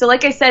 absolutely. So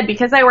like I said,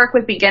 because I work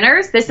with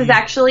beginners, this is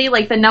actually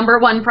like the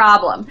 #1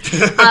 problem.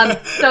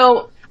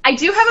 So I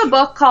do have a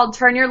book called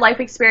Turn Your Life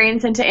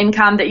Experience into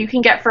Income that you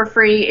can get for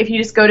free. If you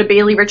just go to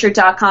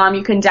BaileyRichert.com,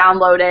 you can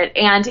download it.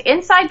 And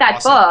inside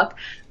that book,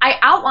 I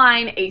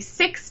outline a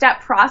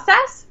 6-step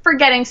process for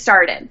getting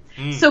started.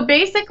 So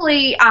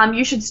basically,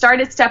 you should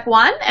start at step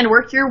 1 and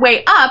work your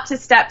way up to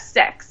step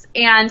 6.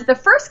 And the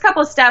first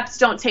couple of steps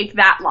don't take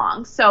that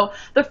long. So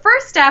the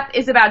first step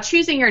is about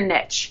choosing your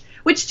niche,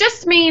 which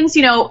just means,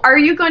 are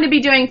you going to be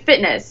doing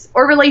fitness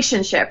or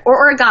relationship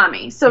or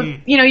origami? So,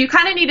 you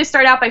kind of need to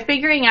start out by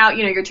figuring out,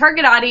 your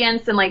target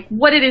audience and like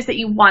what it is that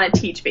you want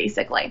to teach,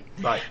 basically.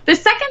 Right. The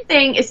second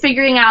thing is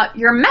figuring out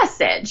your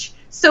message.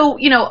 So,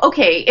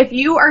 okay, if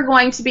you are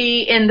going to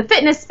be in the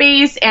fitness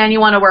space and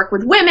you want to work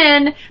with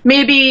women,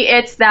 maybe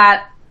it's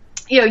that,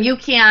 you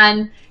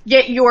can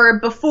get your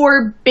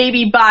before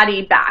baby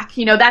body back.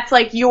 You know, that's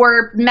like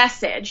your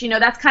message. You know,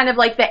 that's kind of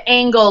like the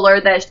angle,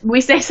 or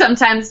we say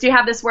sometimes, do you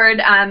have this word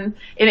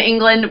in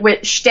England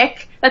with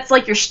shtick? That's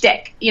like your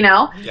shtick, you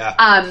know? Yeah.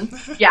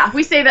 Yeah,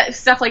 we say that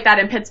stuff like that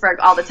in Pittsburgh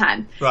all the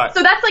time. Right.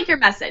 So that's like your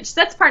message.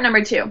 That's part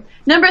number 2.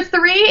 Number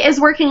 3 is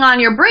working on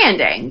your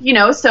branding, you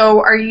know?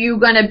 So are you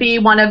going to be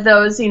one of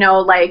those, you know,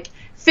 like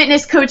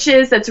fitness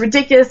coaches that's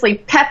ridiculously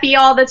peppy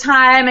all the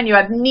time and you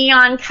have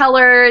neon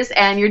colors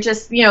and you're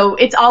just, you know,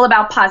 it's all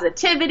about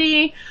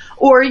positivity?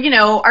 Or, you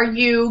know, are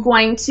you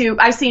going to,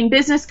 I've seen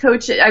business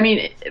coaches, I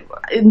mean,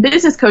 in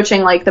business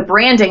coaching, like the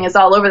branding is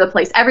all over the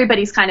place.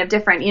 Everybody's kind of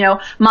different. You know,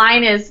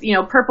 mine is, you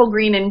know, purple,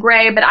 green, and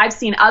gray, but I've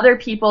seen other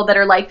people that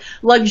are like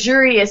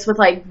luxurious with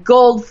like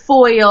gold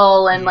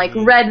foil and like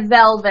red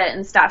velvet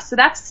and stuff. So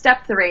that's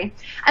step 3.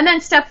 And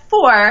then step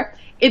 4,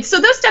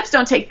 so those steps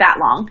don't take that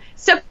long.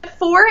 Step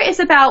 4 is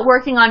about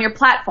working on your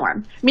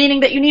platform,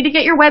 meaning that you need to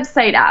get your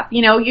website up.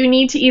 You know, you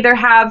need to either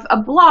have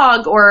a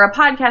blog or a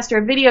podcast or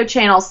a video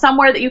channel,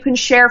 somewhere that you can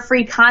share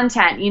free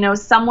content, you know,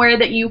 somewhere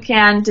that you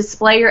can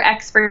display your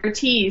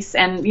expertise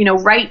and, you know,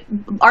 write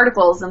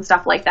articles and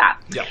stuff like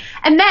that. Yep.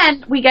 And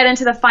then we get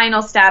into the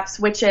final steps,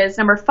 which is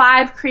number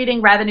 5,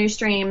 creating revenue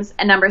streams,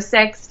 and number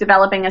 6,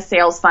 developing a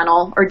sales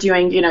funnel or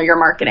doing, you know, your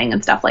marketing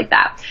and stuff like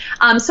that.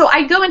 So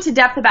I go into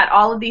depth about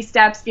all of these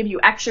steps, give you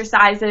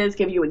exercises,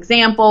 give you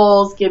examples,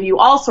 give you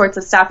all sorts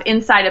of stuff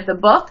inside of the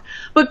book.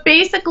 But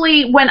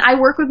basically, when I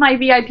work with my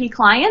VIP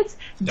clients,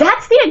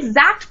 that's the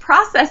exact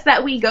process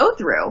that we go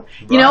through.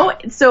 Right. You know,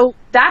 so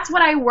that's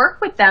what I work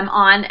with them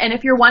on. And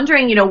if you're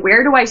wondering, you know,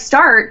 where do I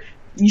start?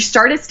 You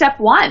start at step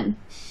 1.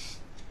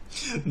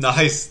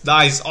 Nice,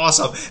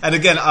 awesome. And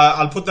again,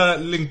 I'll put the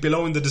link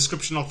below in the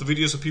description of the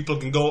video so people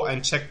can go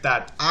and check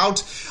that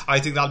out.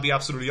 I think that'll be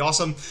absolutely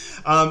awesome.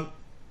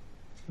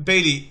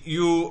 Bailey,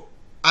 you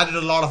added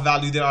a lot of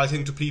value there, I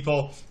think, to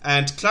people,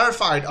 and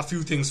clarified a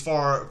few things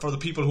for the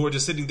people who are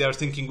just sitting there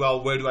thinking,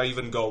 well, where do I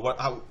even go?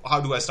 How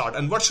do I start?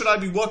 And what should I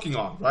be working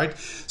on, right?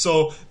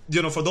 So,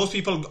 you know, for those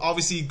people,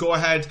 obviously go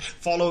ahead,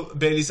 follow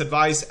Bailey's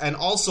advice, and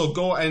also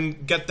go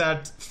and get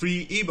that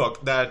free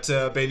ebook that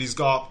Bailey's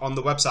got on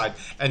the website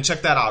and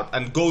check that out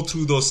and go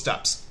through those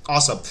steps.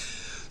 Awesome.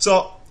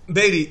 So,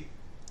 Bailey,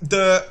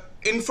 the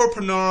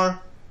Infopreneur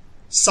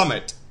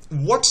Summit,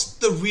 what's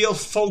the real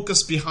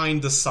focus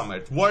behind the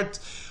summit? What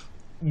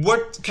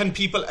can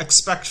people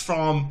expect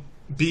from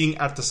being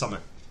at the summit?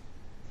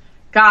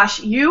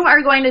 Gosh, you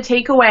are going to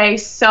take away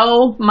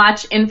so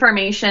much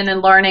information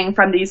and learning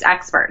from these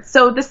experts.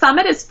 So the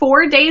summit is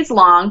 4 days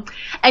long,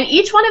 and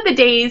each one of the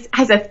days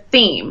has a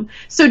theme.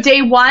 So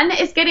day 1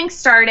 is getting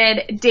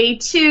started, day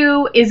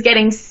 2 is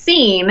getting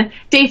seen,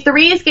 day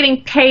 3 is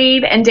getting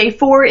paid, and day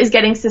 4 is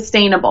getting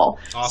sustainable.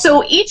 Awesome.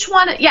 So each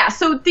one,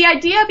 so the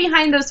idea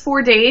behind those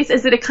 4 days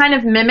is that it kind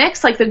of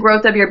mimics like the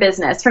growth of your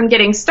business, from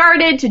getting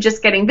started to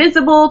just getting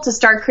visible to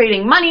start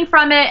creating money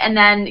from it, and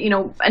then, you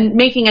know, and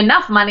making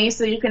enough money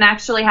so you can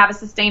actually have a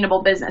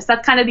sustainable business.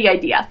 That's kind of the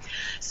idea.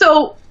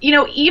 So, you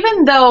know,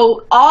 even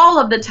though all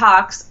of the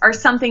talks are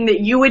something that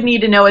you would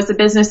need to know as a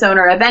business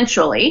owner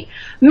eventually,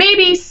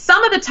 maybe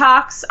some of the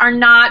talks are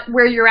not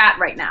where you're at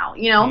right now,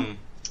 you know?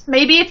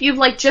 Maybe if you've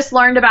like just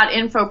learned about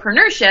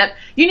infopreneurship,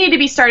 you need to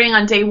be starting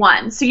on day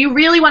 1. So you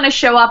really want to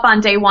show up on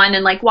day 1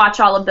 and like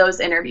watch all of those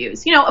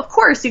interviews. You know, of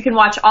course you can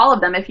watch all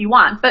of them if you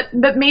want, but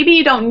maybe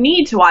you don't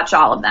need to watch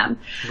all of them.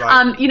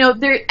 Right. You know,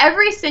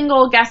 every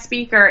single guest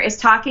speaker is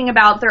talking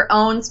about their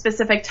own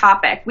specific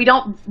topic. We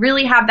don't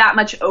really have that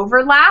much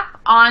overlap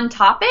on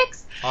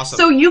topics. Awesome.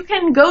 So you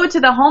can go to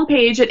the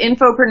homepage at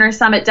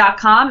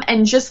infopreneurssummit.com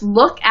and just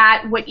look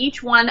at what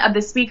each one of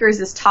the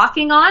speakers is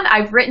talking on.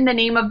 I've written the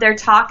name of their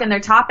talk and their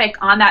topic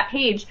on that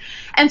page.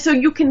 And so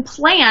you can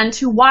plan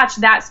to watch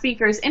that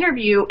speaker's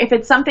interview if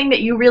it's something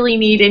that you really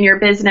need in your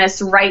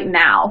business right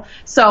now.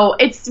 So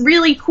it's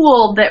really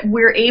cool that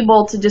we're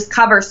able to just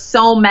cover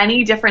so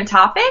many different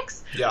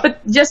topics,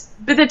 but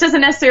it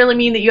doesn't necessarily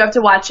mean that you have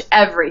to watch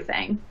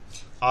everything.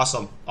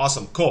 Awesome.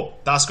 Cool.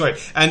 That's great.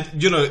 And,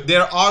 you know,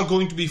 there are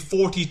going to be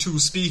 42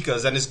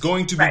 speakers, and it's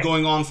going to be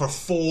going on for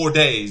 4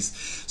 days.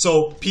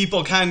 So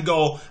people can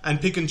go and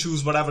pick and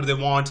choose whatever they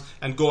want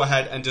and go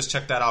ahead and just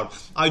check that out.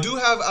 I do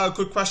have a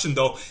quick question,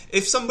 though.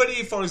 If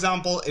somebody, for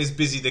example, is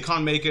busy, they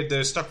can't make it,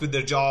 they're stuck with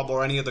their job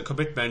or any other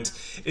commitment,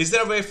 is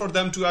there a way for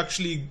them to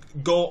actually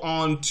go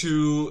on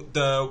to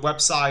the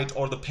website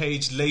or the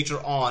page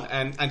later on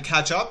and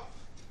catch up?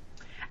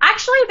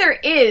 Actually, there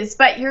is,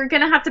 but you're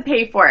going to have to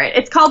pay for it.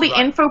 It's called the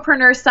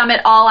Infopreneur Summit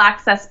All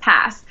Access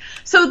Pass.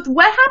 So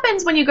what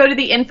happens when you go to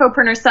the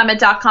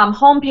infopreneurssummit.com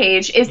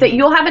homepage is that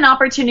you'll have an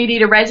opportunity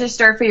to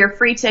register for your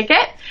free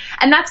ticket,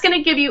 and that's going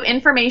to give you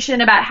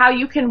information about how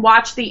you can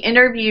watch the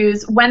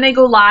interviews when they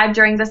go live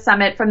during the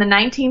summit from the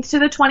 19th to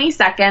the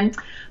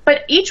 22nd.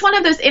 But each one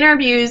of those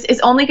interviews is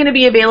only going to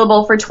be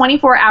available for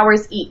 24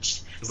 hours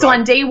each. So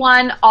on day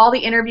 1, all the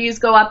interviews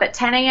go up at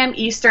 10 a.m.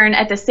 Eastern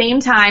at the same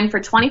time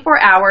for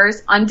 24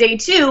 hours. On day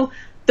 2,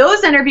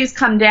 those interviews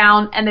come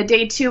down and the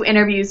day 2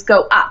 interviews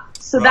go up.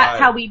 So that's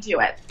how we do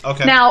it.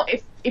 Okay. Now,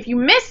 if you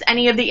miss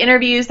any of the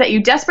interviews that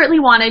you desperately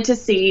wanted to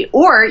see,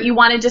 or you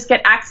want to just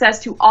get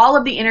access to all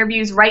of the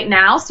interviews right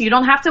now so you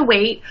don't have to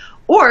wait,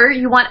 or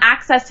you want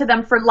access to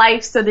them for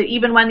life so that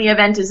even when the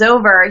event is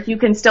over, you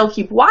can still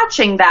keep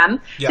watching them,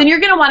 then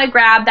you're going to want to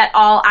grab that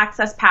all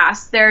access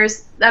pass.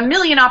 There's a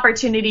million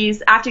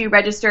opportunities. After you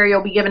register,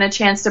 you'll be given a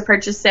chance to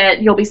purchase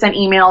it. You'll be sent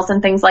emails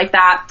and things like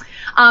that.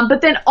 But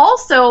then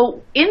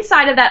also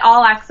inside of that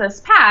all access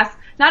pass,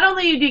 not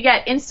only do you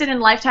get instant and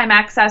lifetime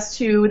access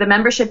to the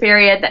membership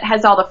area that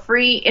has all the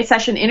free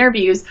session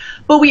interviews,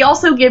 but we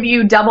also give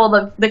you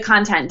double the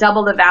content,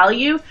 double the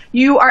value.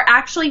 You are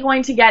actually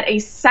going to get a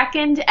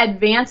second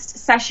advanced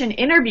session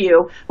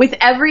interview with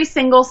every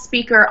single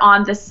speaker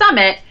on the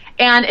summit.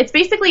 And it's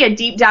basically a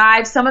deep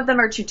dive. Some of them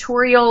are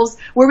tutorials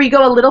where we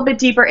go a little bit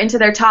deeper into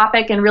their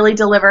topic and really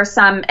deliver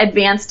some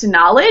advanced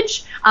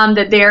knowledge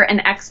that they're an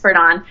expert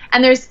on.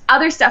 And there's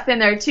other stuff in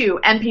there too.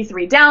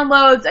 MP3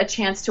 downloads, a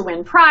chance to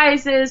win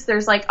prizes.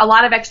 There's like a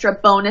lot of extra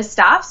bonus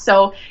stuff.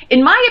 So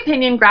in my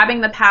opinion,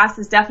 grabbing the pass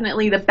is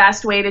definitely the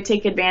best way to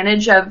take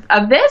advantage of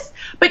this.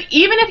 But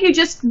even if you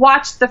just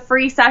watch the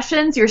free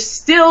sessions, you're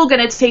still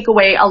going to take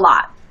away a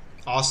lot.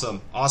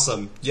 Awesome.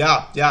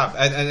 Yeah.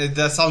 And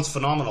that sounds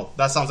phenomenal.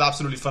 That sounds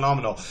absolutely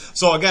phenomenal.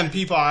 So again,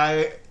 people,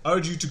 I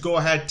urge you to go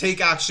ahead,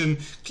 take action,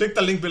 click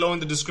the link below in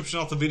the description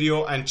of the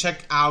video and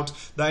check out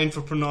the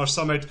Infopreneur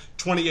Summit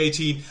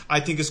 2018.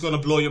 I think it's going to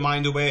blow your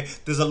mind away.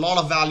 There's a lot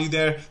of value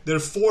there. There are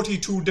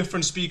 42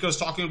 different speakers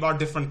talking about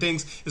different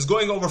things. It's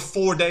going over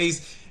 4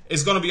 days.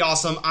 It's going to be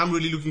awesome. I'm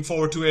really looking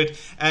forward to it.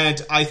 And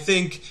I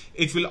think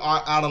it will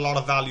add a lot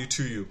of value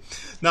to you.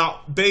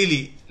 Now,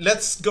 Bailey,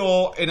 let's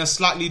go in a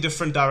slightly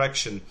different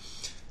direction.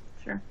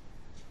 Sure.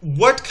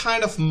 What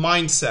kind of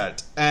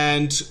mindset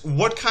and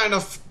what kind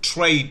of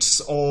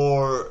traits,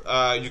 or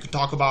you can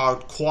talk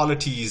about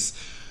qualities,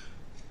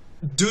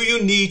 do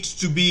you need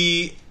to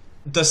be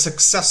the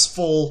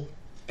successful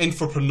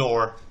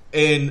infopreneur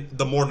in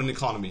the modern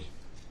economy?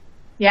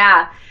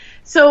 Yeah.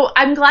 So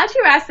I'm glad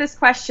you asked this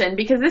question,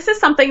 because this is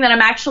something that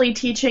I'm actually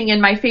teaching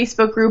in my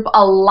Facebook group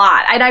a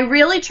lot. And I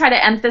really try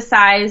to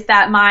emphasize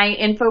that my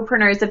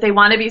infopreneurs, if they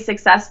want to be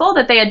successful,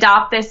 that they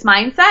adopt this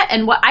mindset,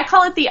 and what I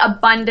call it the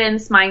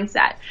abundance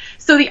mindset.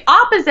 So the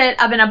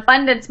opposite of an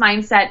abundance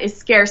mindset is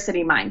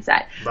scarcity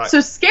mindset. Right.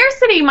 So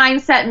scarcity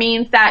mindset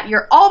means that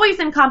you're always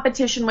in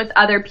competition with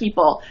other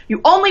people.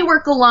 You only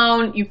work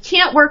alone. You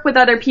can't work with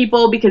other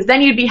people because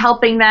then you'd be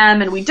helping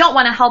them, and we don't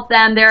want to help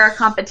them. They're a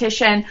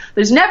competition.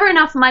 There's never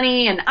enough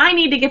money, and I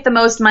need to get the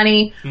most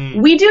money.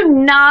 We do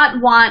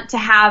not want to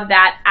have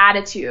that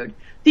attitude.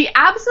 The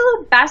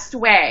absolute best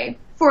way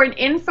for an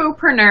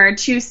infopreneur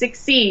to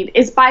succeed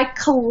is by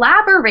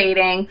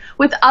collaborating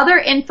with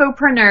other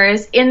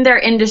infopreneurs in their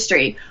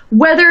industry.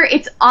 Whether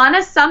it's on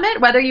a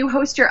summit, whether you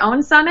host your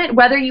own summit,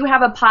 whether you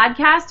have a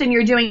podcast and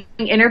you're doing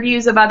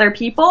interviews of other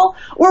people,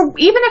 or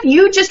even if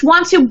you just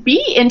want to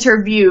be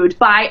interviewed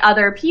by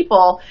other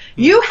people,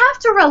 you have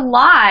to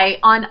rely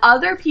on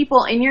other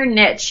people in your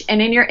niche and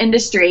in your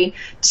industry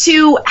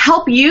to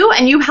help you,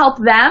 and you help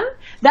them.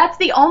 That's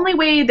the only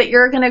way that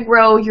you're going to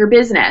grow your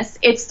business.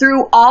 It's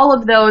through all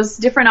of those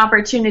different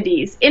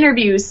opportunities,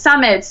 interviews,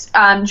 summits,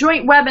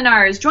 joint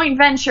webinars, joint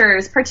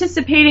ventures,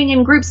 participating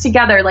in groups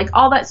together, like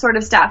all that sort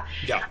of stuff.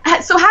 Yeah.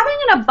 So having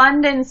an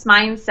abundance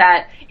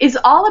mindset is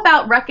all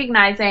about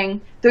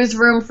recognizing there's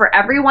room for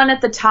everyone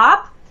at the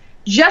top.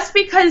 Just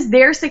because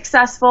they're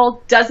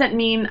successful doesn't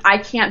mean I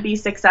can't be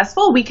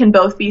successful. We can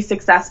both be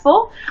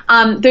successful.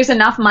 There's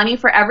enough money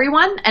for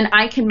everyone, and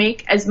I can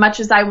make as much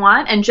as I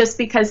want. And just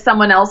because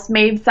someone else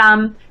made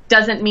some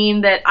doesn't mean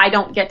that I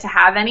don't get to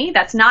have any.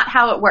 That's not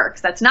how it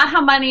works. That's not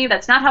how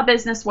that's not how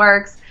business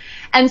works.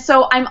 And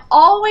so I'm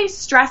always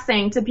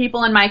stressing to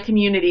people in my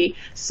community,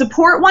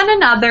 support one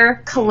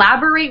another,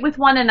 collaborate with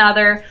one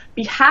another,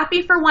 be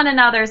happy for one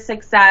another's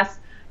success.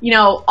 You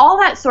know, all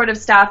that sort of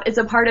stuff is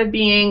a part of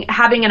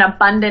having an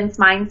abundance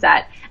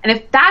mindset. And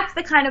if that's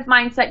the kind of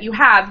mindset you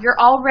have, you're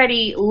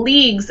already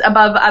leagues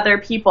above other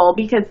people,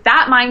 because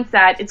that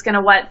mindset is going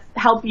to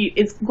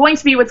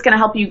be what's going to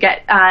help you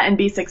get and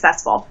be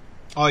successful.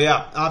 Oh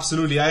yeah,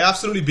 absolutely. I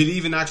absolutely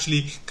believe in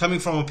actually coming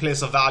from a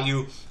place of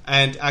value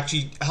and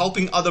actually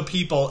helping other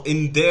people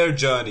in their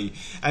journey.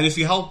 And if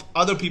you help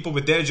other people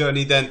with their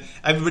journey, then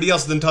everybody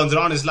else then turns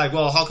around and is like,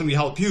 well, how can we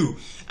help you?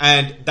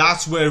 And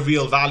that's where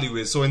real value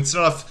is. So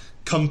instead of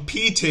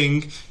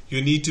competing,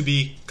 you need to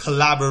be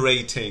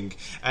collaborating.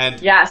 And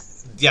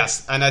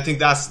yes, and I think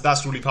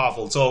that's really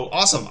powerful. So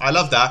awesome, I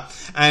love that.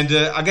 And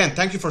again,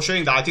 thank you for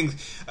sharing that. I think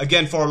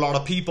again, for a lot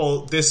of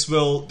people, this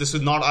will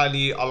not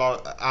only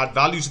add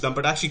value to them,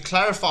 but actually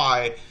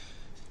clarify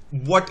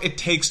what it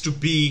takes to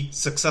be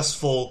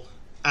successful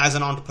as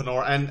an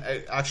entrepreneur and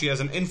actually as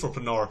an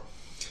infopreneur.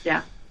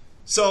 Yeah.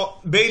 So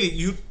Bailey,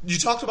 you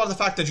talked about the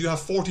fact that you have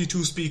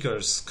 42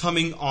 speakers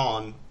coming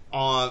on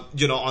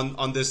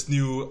this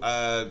new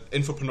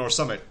Infopreneur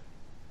Summit.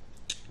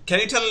 Can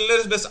you tell a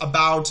little bit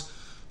about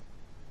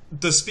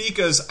the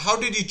speakers, how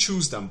did you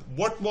choose them?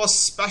 What was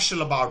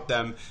special about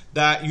them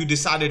that you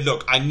decided,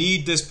 look, I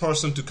need this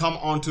person to come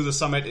onto the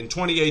summit in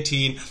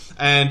 2018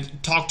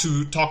 and talk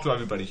to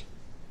everybody?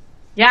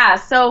 Yeah,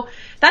 so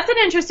that's an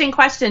interesting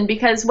question,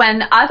 because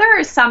when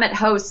other summit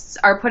hosts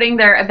are putting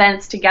their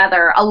events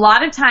together, a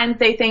lot of times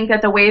they think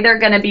that the way they're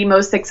going to be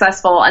most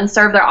successful and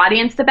serve their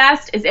audience the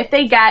best is if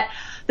they get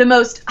the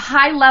most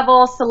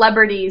high-level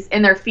celebrities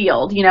in their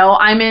field. You know,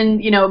 I'm in,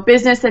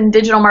 business and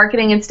digital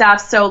marketing and stuff,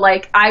 so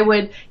like I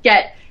would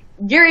get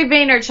Gary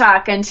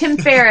Vaynerchuk and Tim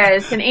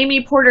Ferriss and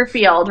Amy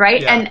Porterfield,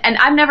 right? Yeah. And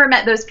I've never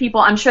met those people.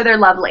 I'm sure they're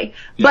lovely.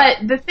 Yeah.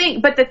 But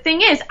the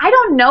thing is, I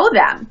don't know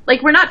them.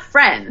 Like, we're not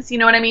friends, you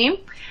know what I mean?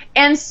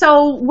 And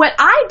so what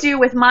I do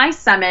with my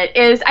summit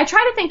is I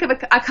try to think of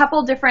a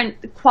couple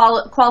different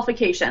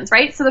qualifications,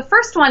 right? So the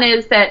first one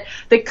is that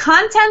the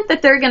content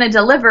that they're going to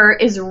deliver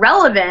is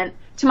relevant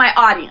to my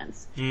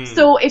audience.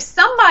 So if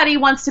somebody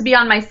wants to be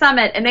on my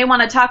summit and they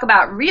want to talk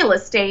about real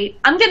estate,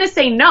 I'm going to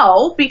say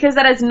no, because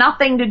that has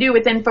nothing to do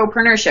with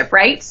infopreneurship,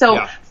 right?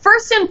 So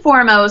first and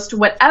foremost,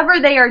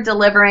 whatever they are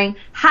delivering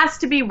has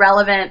to be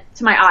relevant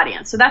to my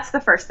audience. So that's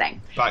the first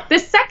thing. Right. The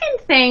second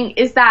thing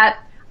is that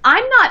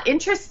I'm not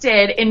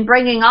interested in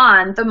bringing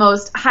on the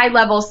most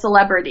high-level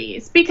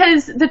celebrities,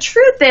 because the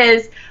truth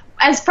is,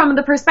 as from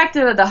the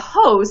perspective of the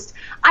host,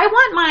 I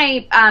want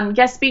my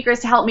guest speakers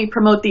to help me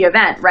promote the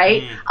event,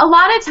 right? A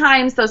lot of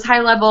times those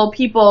high-level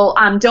people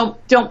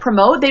don't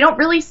promote. They don't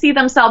really see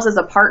themselves as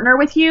a partner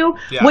with you.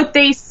 Yeah. What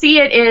they see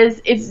it is,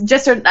 it's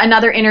just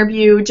another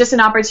interview, just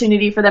an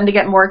opportunity for them to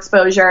get more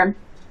exposure.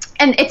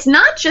 And it's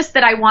not just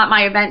that I want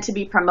my event to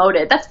be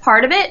promoted. That's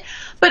part of it.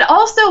 But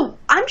also,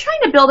 I'm trying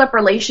to build up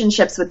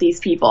relationships with these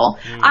people.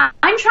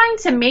 I'm trying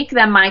to make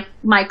them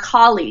my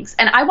colleagues.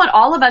 And I want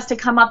all of us to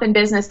come up in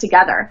business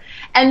together.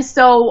 And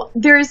so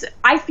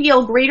I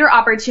feel greater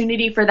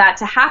opportunity for that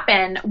to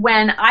happen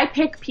when I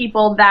pick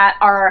people that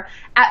are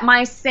at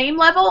my same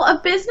level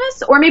of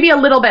business, or maybe a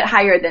little bit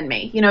higher than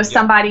me.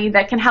 Somebody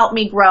that can help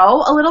me grow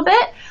a little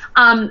bit.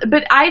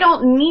 But I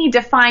don't need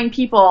to find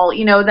people,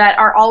 that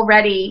are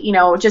already,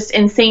 just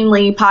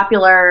insanely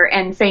popular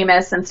and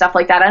famous and stuff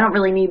like that. I don't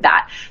really need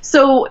that.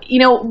 So,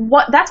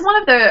 that's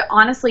one of the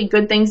honestly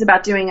good things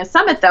about doing a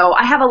summit, though.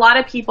 I have a lot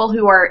of people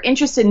who are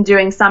interested in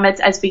doing summits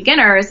as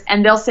beginners,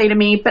 and they'll say to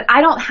me, but I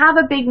don't have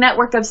a big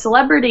network of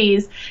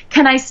celebrities.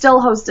 Can I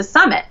still host a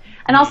summit?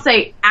 And I'll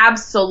say,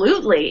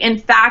 absolutely. In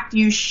fact,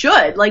 you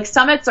should. Like,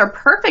 summits are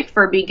perfect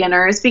for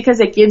beginners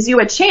because it gives you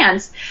a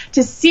chance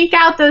to seek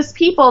out those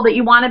people that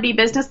you want to be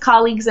business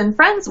colleagues and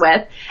friends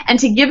with, and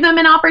to give them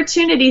an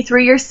opportunity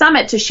through your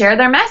summit to share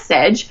their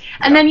message.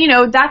 And then,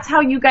 that's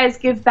how you guys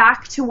give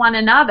back to one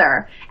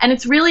another. And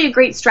it's really a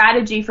great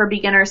strategy for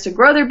beginners to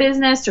grow their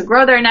business, to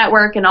grow their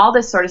network, and all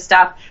this sort of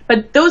stuff.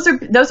 But those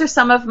are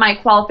some of my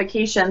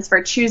qualifications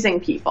for choosing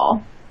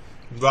people.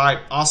 Right.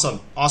 Awesome.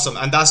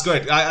 And that's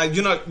great.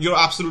 You're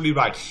absolutely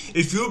right.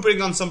 If you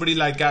bring on somebody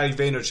like Gary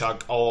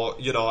Vaynerchuk or,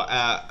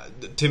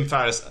 Tim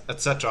Ferriss,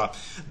 etc.,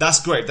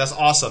 that's great. That's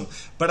awesome.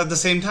 But at the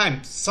same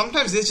time,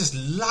 sometimes they're just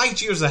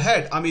light years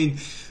ahead. I mean,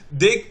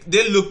 they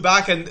look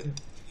back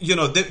and,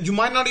 you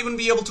might not even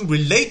be able to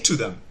relate to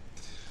them.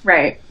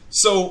 Right.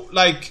 So,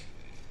 like,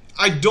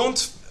 I don't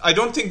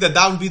think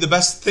that would be the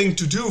best thing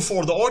to do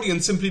for the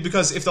audience, simply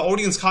because if the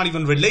audience can't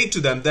even relate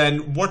to them,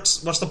 then what's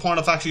the point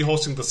of actually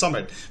hosting the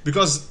summit?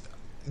 Because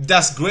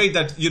that's great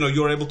that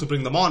you're able to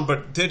bring them on,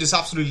 but they're just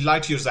absolutely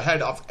light years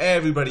ahead of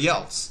everybody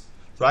else,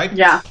 right?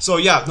 Yeah. So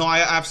yeah, no, I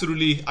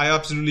absolutely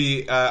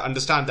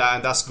understand that,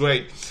 and that's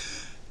great.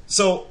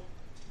 So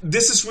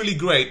this is really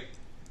great.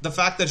 The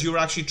fact that you're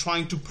actually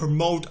trying to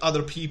promote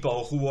other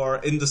people who are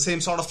in the same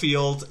sort of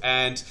field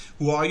and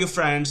who are your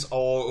friends,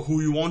 or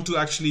who you want to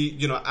actually,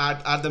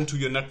 add them to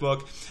your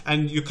network,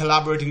 and you're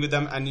collaborating with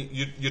them, and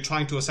you're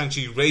trying to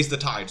essentially raise the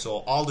tide. So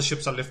all the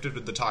ships are lifted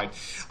with the tide.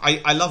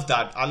 I love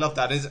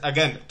that. It's,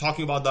 again,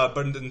 talking about the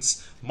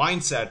abundance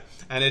mindset,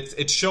 and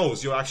it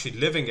shows you're actually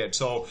living it.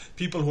 So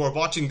people who are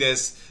watching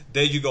this,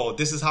 there you go.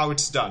 This is how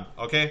it's done.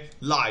 Okay.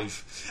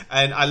 Live.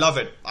 And I love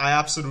it. I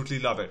absolutely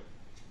love it.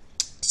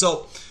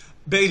 So,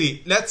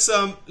 Bailey, let's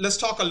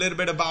talk a little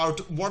bit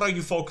about what are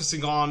you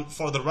focusing on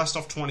for the rest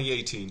of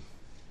 2018?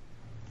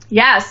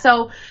 Yeah,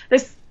 so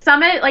this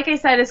summit, like I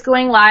said, is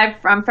going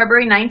live from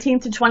February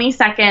 19th to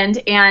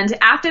 22nd, and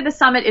after the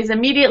summit is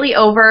immediately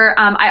over,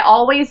 I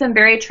always am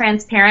very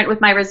transparent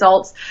with my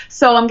results.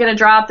 So I'm going to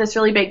draw up this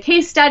really big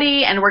case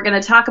study, and we're going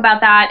to talk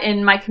about that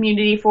in my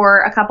community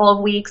for a couple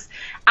of weeks.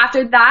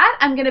 After that,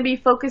 I'm going to be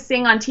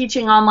focusing on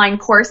teaching online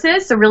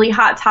courses, a really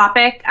hot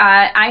topic.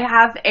 I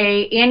have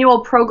an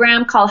annual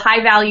program called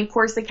High Value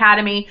Course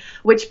Academy,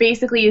 which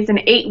basically is an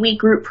 8-week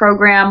group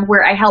program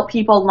where I help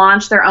people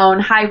launch their own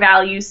high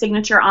value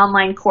signature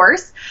online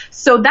course.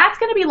 So that's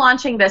going to be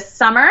launching this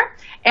summer.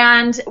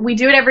 And we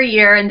do it every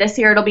year, and this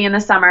year it'll be in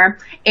the summer.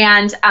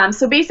 And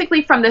so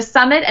basically from the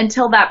summit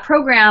until that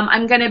program,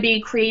 I'm going to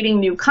be creating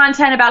new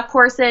content about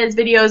courses,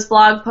 videos,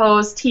 blog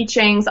posts,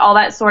 teachings, all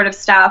that sort of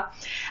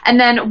stuff. And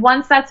then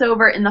once that's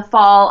over in the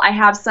fall, I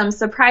have some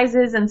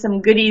surprises and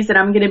some goodies that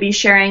I'm going to be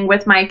sharing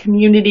with my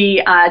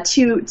community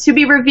to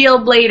be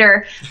revealed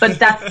later. But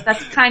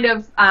that's kind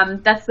of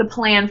that's the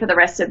plan for the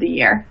rest of the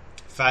year.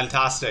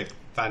 Fantastic.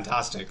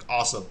 Fantastic.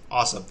 Awesome.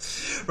 Awesome.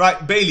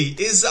 Right. Bailey,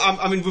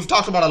 I mean, we've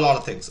talked about a lot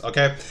of things,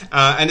 okay?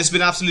 And it's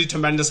been absolutely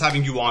tremendous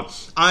having you on.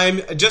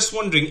 I'm just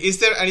wondering, is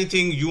there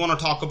anything you want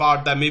to talk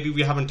about that maybe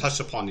we haven't touched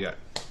upon yet?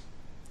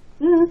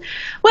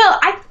 Well,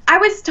 I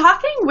was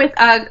talking with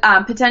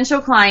a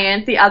potential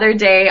client the other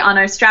day on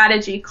our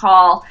strategy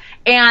call,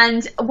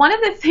 and one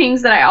of the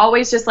things that I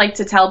always just like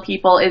to tell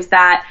people is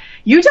that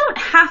you don't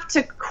have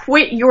to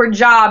quit your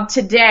job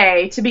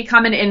today to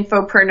become an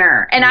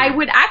infopreneur. And I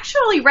would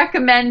actually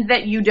recommend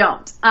that you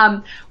don't.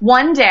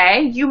 One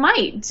day you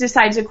might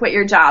decide to quit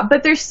your job,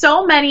 but there's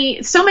so many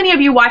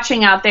of you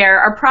watching out there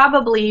are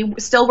probably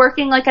still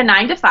working like a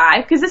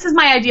 9-to-5, because this is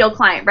my ideal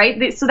client,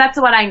 right? So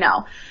that's what I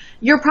know.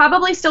 You're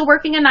probably still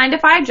working a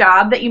 9-to-5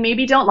 job that you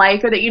maybe don't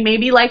like, or that you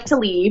maybe like to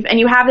leave, and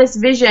you have this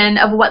vision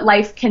of what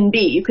life can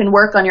be. You can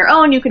work on your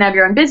own, you can have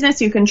your own business,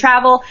 you can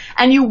travel,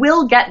 and you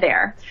will get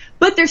there.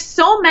 But there's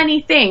so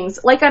many things,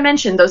 like I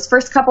mentioned, those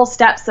first couple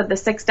steps of the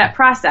 6-step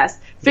process,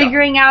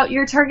 figuring out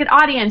your target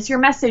audience, your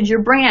message,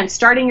 your brand,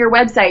 starting your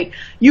website.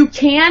 You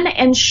can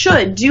and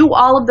should do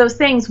all of those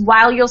things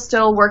while you're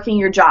still working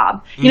your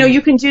job. You know,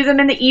 you can do them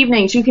in the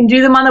evenings, you can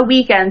do them on the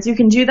weekends, you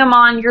can do them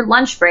on your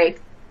lunch break.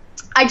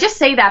 I just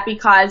say that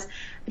because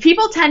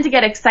people tend to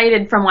get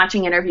excited from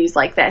watching interviews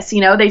like this.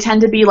 You know, they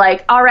tend to be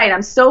like, all right,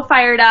 I'm so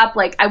fired up.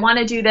 Like, I want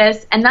to do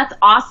this. And that's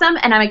awesome.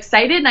 And I'm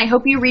excited. And I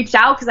hope you reached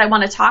out because I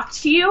want to talk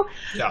to you.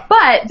 Yeah.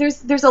 But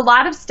there's a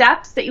lot of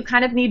steps that you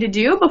kind of need to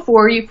do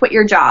before you quit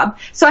your job.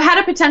 So I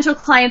had a potential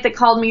client that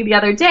called me the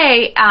other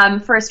day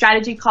for a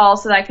strategy call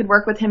so that I could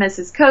work with him as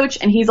his coach.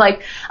 And he's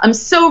like, I'm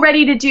so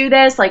ready to do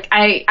this. Like,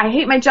 I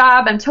hate my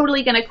job. I'm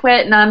totally going to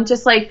quit. And I'm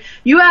just like,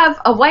 you have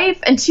a wife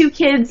and 2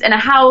 kids and a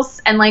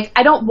house. And like,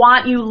 I don't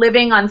want you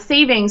living on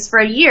savings for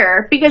a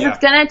year, because it's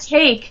going to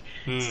take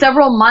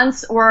several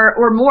months or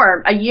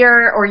more, a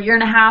year or year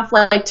and a half,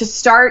 like to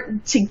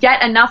start to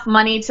get enough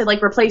money to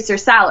like replace your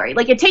salary.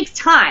 Like, it takes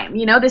time,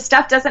 you know, this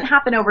stuff doesn't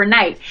happen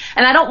overnight.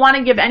 And I don't want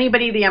to give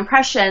anybody the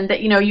impression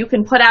that, you know, you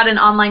can put out an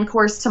online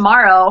course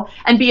tomorrow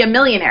and be a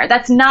millionaire.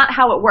 That's not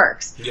how it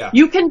works.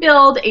 You can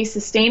build a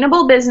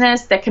sustainable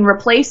business that can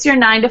replace your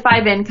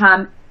 9-to-5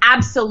 income.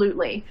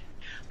 Absolutely.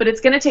 But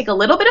it's going to take a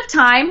little bit of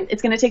time.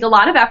 It's going to take a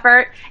lot of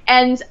effort.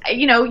 And,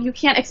 you know, you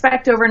can't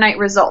expect overnight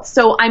results.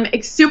 So I'm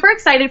super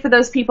excited for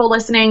those people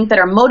listening that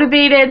are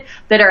motivated,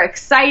 that are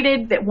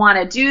excited, that want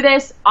to do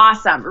this.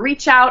 Awesome.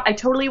 Reach out. I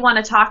totally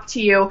want to talk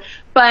to you.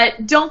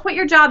 But don't quit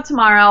your job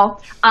tomorrow.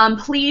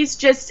 Please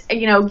just,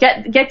 you know,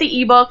 get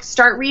the ebook,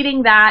 start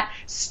reading that,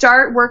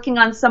 start working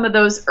on some of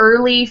those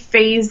early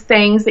phase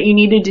things that you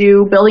need to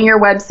do, building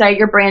your website,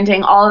 your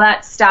branding, all of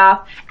that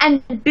stuff,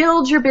 and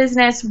build your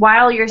business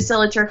while you're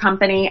still at your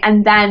company.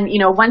 And then, you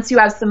know, once you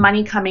have some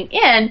money coming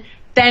in,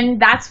 then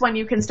that's when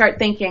you can start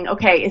thinking,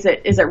 okay, is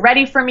it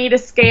ready for me to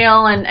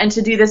scale and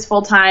to do this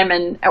full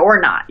time or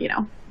not, you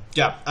know?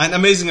 Yeah, and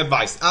amazing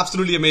advice.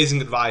 Absolutely amazing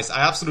advice.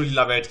 I absolutely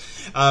love it.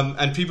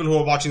 And people who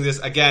are watching this,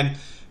 again,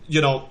 you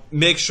know,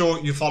 make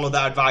sure you follow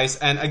that advice.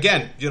 And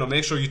again, you know,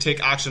 make sure you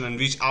take action and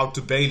reach out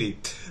to Bailey.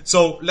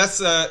 So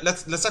let's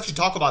actually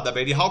talk about that,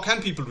 Bailey. How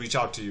can people reach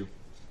out to you?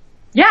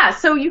 Yeah,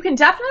 so you can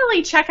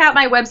definitely check out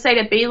my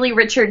website at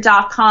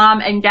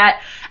baileyrichert.com and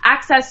get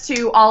access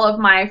to all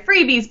of my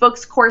freebies,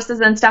 books, courses,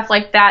 and stuff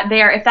like that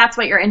there, if that's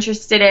what you're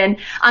interested in.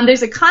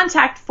 There's a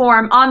contact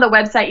form on the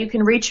website you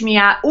can reach me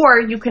at, or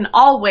you can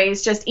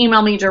always just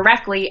email me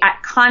directly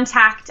at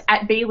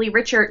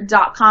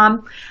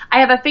contact@baileyrichert.com. I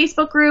have a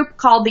Facebook group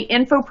called the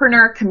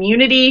Infopreneur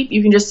Community.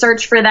 You can just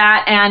search for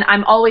that, and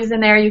I'm always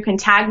in there. You can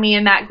tag me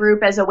in that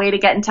group as a way to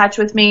get in touch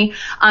with me.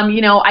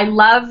 You know, I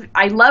love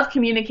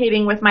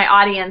communicating with my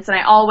audience, and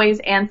I always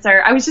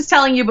answer. I was just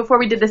telling you before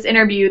we did this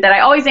interview that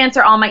I always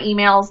answer all my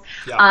emails,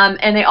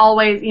 and they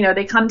always, you know,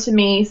 they come to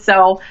me.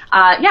 So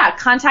yeah,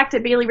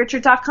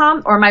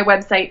 contact@baileyrichert.com or my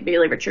website,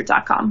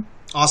 baileyrichert.com.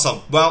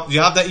 Awesome. Well, you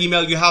have the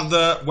email, you have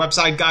the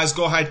website, guys.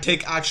 Go ahead,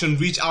 take action,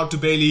 reach out to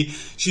Bailey.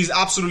 She's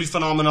absolutely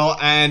phenomenal,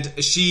 and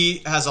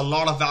she has a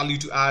lot of value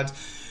to add.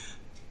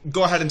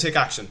 Go ahead and take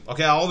action.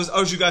 Okay, I always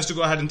urge you guys to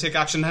go ahead and take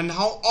action. And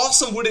how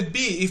awesome would it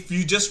be if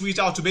you just reach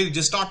out to Bailey,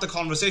 just start the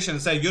conversation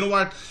and say, you know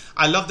what,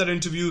 I love that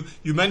interview.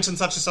 You mentioned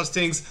such and such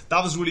things.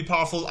 That was really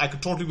powerful. I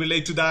could totally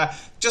relate to that.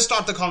 Just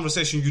start the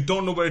conversation. You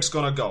don't know where it's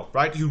going to go,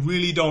 right? You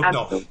really don't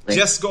know.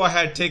 Just go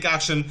ahead, take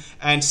action,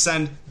 and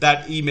send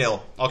that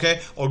email, okay?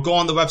 Or go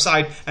on the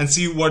website and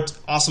see what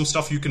awesome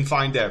stuff you can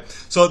find there.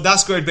 So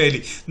that's great,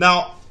 Bailey.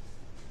 Now,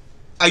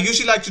 I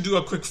usually like to do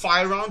a quick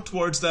fire round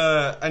towards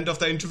the end of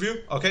the interview.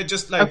 Okay,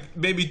 just like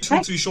maybe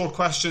 2-3 short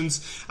questions,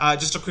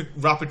 just a quick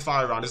rapid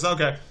fire round. Is that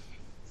okay?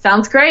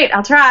 Sounds great.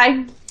 I'll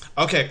try.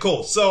 Okay,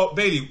 cool. So,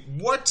 Bailey,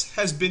 what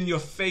has been your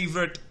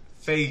favorite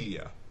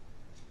failure?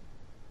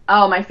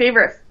 Oh, my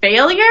favorite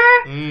failure?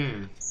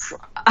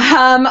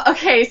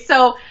 Okay,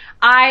 so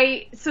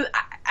I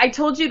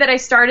told you that I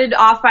started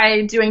off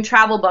by doing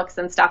travel books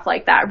and stuff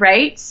like that,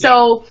 right?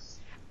 So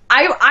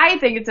I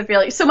think it's a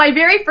failure. So my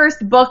very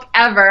first book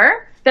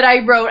ever that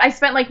I wrote, I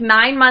spent like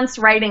 9 months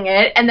writing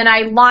it, and then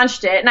I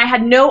launched it, and I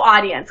had no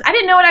audience. I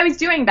didn't know what I was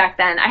doing back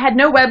then. I had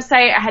no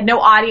website, I had no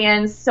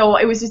audience, so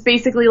it was just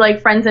basically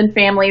like friends and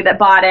family that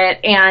bought it,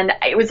 and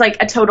it was like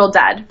a total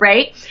dud,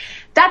 right?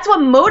 That's what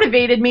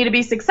motivated me to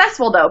be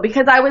successful, though,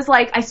 because I was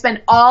like, I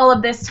spent all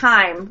of this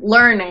time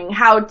learning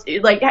how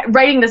to, like,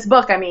 writing this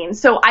book, I mean,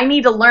 so I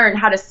need to learn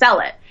how to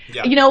sell it.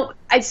 Yeah. You know,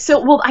 I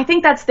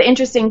think that's the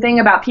interesting thing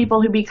about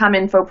people who become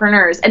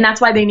infopreneurs, and that's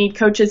why they need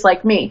coaches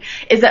like me,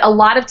 is that a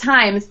lot of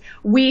times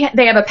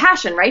they have a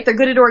passion, right? They're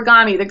good at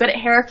origami, they're good at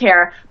hair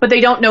care, but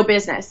they don't know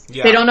business.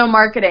 Yeah. They don't know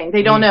marketing.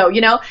 They don't know,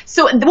 you know?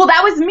 So, well,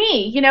 that was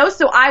me, you know?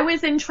 So I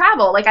was in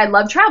travel. Like, I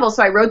love travel.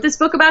 So I wrote this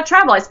book about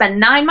travel. I spent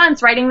 9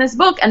 months writing this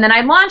book, and then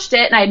I launched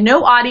it, and I had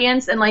no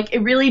audience, and like,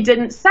 it really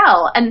didn't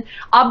sell. And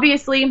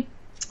obviously,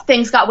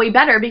 things got way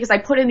better because I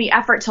put in the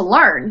effort to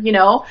learn, you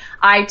know.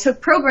 I took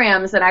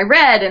programs and I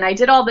read and I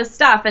did all this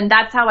stuff, and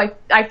that's how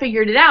I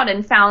figured it out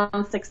and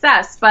found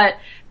success. But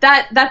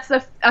that's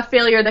a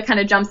failure that kind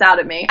of jumps out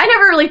at me. I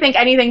never really think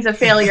anything's a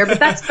failure, but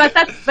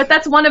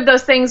that's one of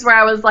those things where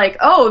I was like,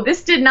 oh,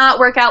 this did not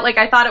work out like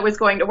I thought it was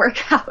going to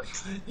work out.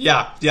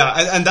 Yeah,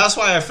 and that's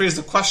why I phrased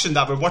the question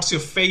that way. What's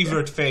your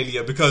favorite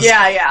failure? Because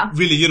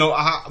really, you know,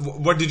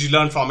 what did you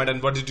learn from it,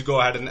 and what did you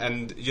go ahead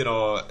and you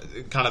know,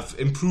 kind of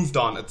improved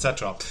on,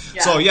 etc.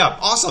 So yeah,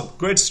 awesome,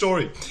 great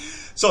story.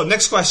 So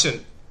next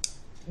question.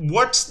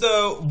 What's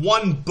the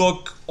one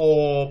book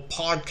or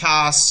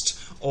podcast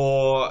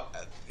or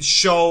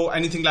show,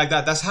 anything like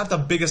that, that's had the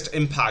biggest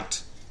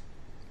impact?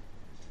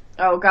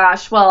 Oh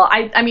gosh, well,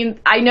 I mean,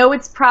 I know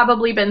it's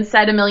probably been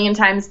said a million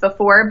times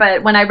before,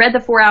 but when I read The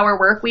 4-Hour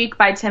Workweek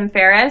by Tim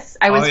Ferriss,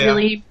 I was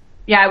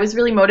I was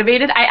really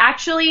motivated. I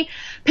actually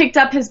picked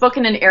up his book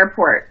in an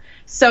airport.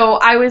 So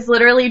I was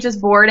literally just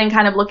bored and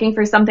kind of looking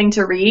for something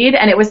to read,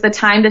 and it was the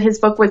time that his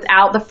book was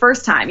out the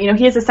first time. You know,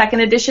 he has a second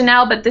edition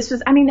now, but this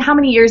was, I mean, how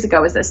many years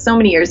ago was this? So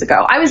many years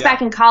ago. I was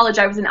back in college.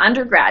 I was an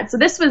undergrad. So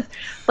this was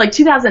like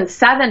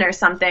 2007 or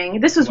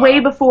something. This was way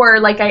before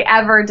like I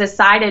ever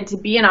decided to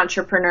be an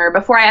entrepreneur,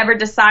 before I ever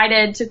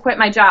decided to quit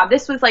my job.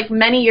 This was like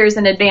many years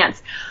in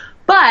advance.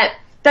 But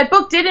that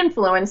book did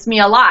influence me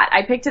a lot.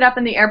 I picked it up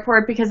in the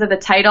airport because of the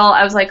title.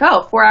 I was like,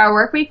 oh,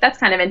 4-Hour Workweek, that's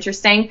kind of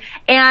interesting.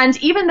 And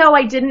even though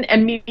I didn't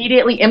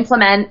immediately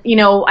implement, you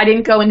know, I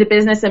didn't go into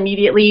business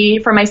immediately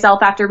for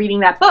myself after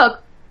reading that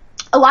book,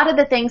 a lot of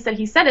the things that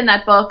he said in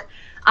that book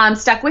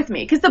stuck with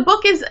me. Because the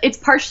book it's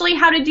partially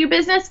how to do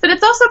business, but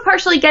it's also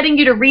partially getting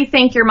you to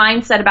rethink your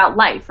mindset about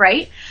life,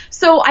 right?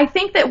 So I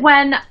think that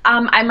when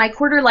my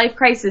quarter life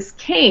crisis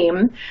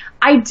came,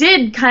 I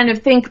did kind of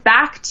think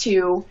back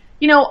to,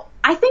 you know,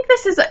 I think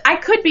I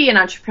could be an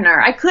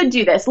entrepreneur. I could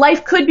do this.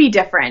 Life could be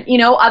different. You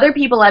know, other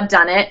people have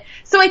done it.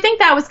 So I think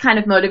that was kind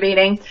of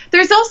motivating.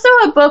 There's also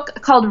a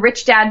book called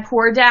Rich Dad,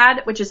 Poor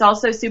Dad, which is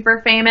also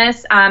super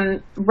famous.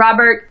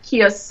 Robert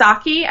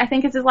Kiyosaki, I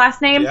think is his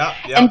last name.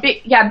 And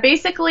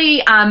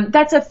basically,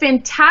 that's a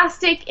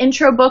fantastic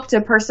intro book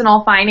to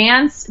personal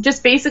finance.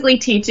 Just basically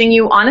teaching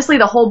you, honestly,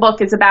 the whole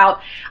book is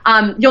about,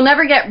 you'll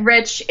never get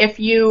rich if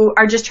you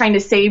are just trying to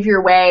save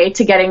your way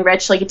to getting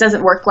rich. Like, it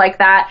doesn't work like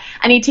that.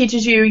 And he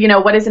teaches you, you know,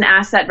 what is an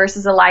asset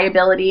versus a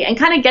liability, and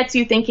kind of gets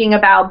you thinking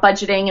about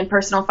budgeting and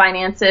personal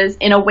finances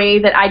in a way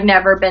that I'd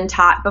never been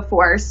taught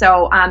before.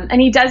 So, and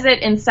he does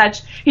it in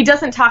he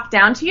doesn't talk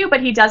down to you, but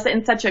he does it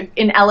in such an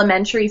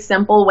elementary,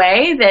 simple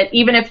way that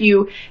even if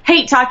you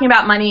hate talking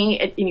about money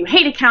and you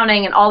hate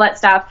accounting and all that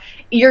stuff,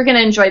 you're going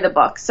to enjoy the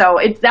book. So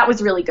that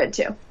was really good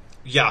too.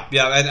 Yeah,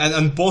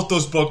 and both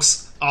those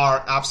books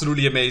are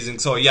absolutely amazing.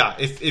 So yeah,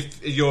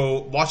 if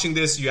you're watching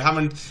this, you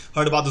haven't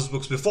heard about those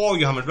books before,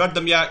 you haven't read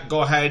them yet,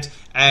 go ahead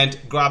and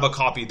grab a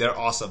copy. They're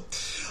awesome.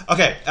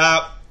 Okay,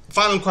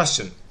 final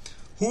question.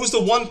 Who's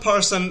the one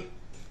person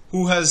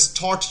who has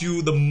taught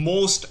you the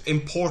most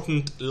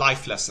important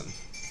life lesson?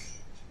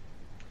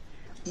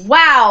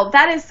 Wow,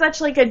 that is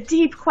such like a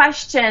deep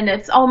question.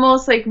 It's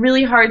almost like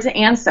really hard to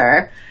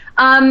answer.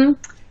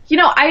 You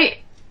know,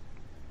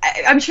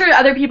 I'm sure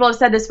other people have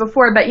said this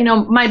before, but, you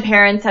know, my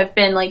parents have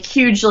been like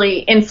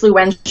hugely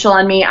influential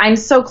on me. I'm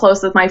so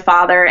close with my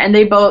father, and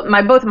both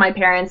of my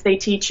parents, they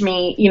teach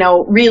me, you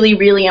know, really,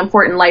 really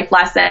important life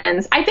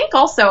lessons. I think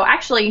also,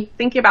 actually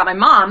thinking about my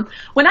mom,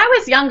 when I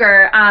was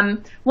younger,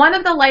 one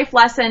of the life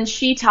lessons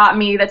she taught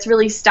me that's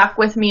really stuck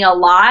with me a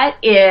lot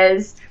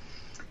is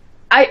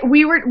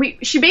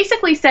she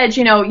basically said,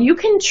 you know, you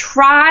can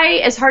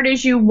try as hard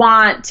as you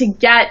want to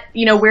get,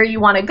 you know, where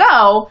you want to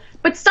go,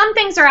 but some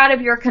things are out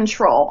of your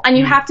control, and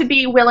you have to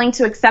be willing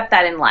to accept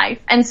that in life.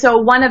 And so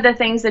one of the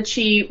things that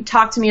she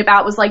talked to me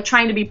about was like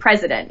trying to be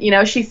president. You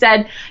know, she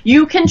said,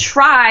 you can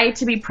try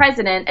to be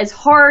president as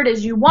hard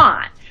as you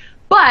want,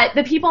 but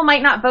the people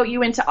might not vote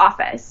you into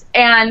office.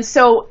 And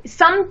so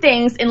some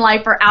things in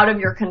life are out of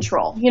your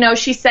control. You know,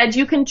 she said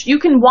you can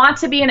want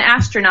to be an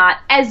astronaut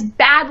as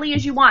badly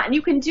as you want, and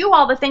you can do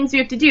all the things you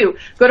have to do,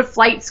 go to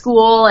flight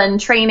school and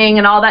training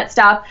and all that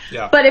stuff.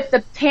 Yeah. But if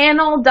the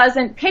panel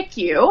doesn't pick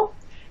you,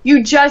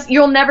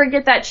 you'll never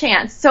get that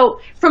chance. So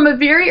from a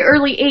very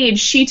early age,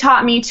 she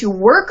taught me to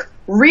work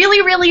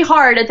really, really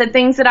hard at the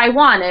things that I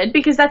wanted,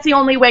 because that's the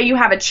only way you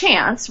have a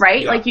chance,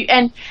 right? Yeah. Like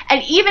and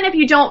even if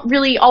you don't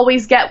really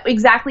always get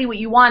exactly what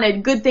you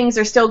wanted, good things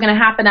are still going to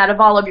happen out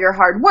of all of your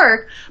hard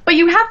work. But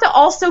you have to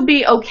also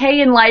be okay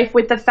in life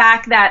with the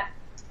fact that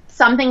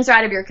some things are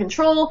out of your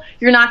control.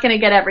 You're not going to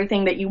get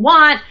everything that you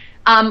want.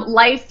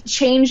 Life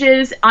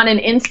changes on an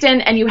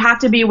instant, and you have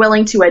to be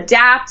willing to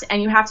adapt,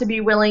 and you have to be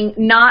willing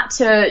not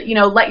to,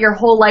 let your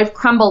whole life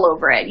crumble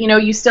over it.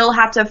 You still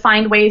have to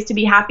find ways to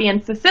be happy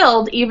and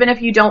fulfilled, even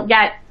if you don't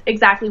get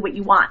exactly what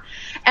you want.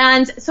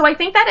 And so I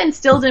think that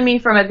instilled in me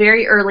from a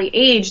very early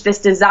age this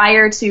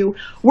desire to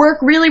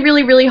work really,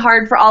 really, really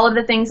hard for all of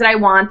the things that I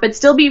want, but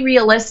still be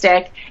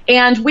realistic.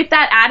 And with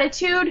that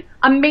attitude,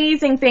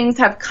 amazing things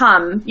have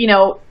come.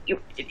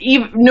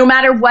 No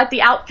matter what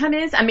the outcome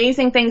is,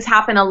 amazing things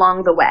happen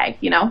along the way,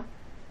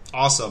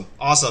 Awesome.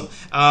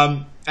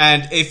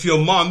 And if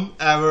your mom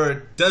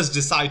ever does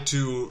decide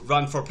to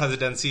run for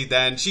presidency,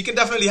 then she can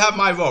definitely have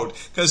my vote,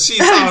 because she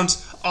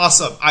sounds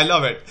awesome. I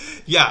love it.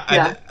 Yeah.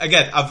 And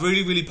again, a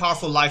really, really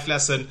powerful life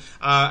lesson.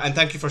 And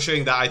thank you for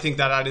sharing that. I think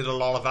that added a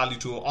lot of value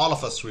to all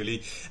of us,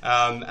 really.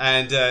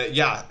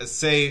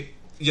 Say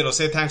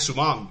thanks to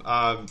mom.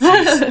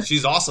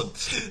 She's awesome.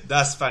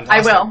 That's fantastic.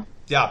 I will.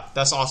 Yeah,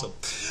 that's awesome.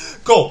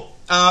 Cool.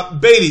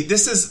 Bailey,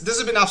 this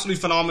has been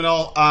absolutely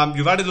phenomenal.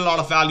 You've added a lot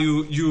of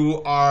value.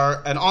 You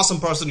are an awesome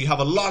person. You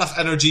have a lot of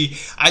energy.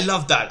 I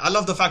love that. I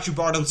love the fact you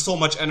brought in so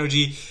much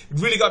energy. It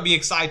really got me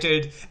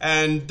excited.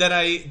 And then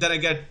I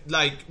get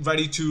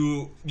ready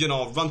to,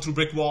 run through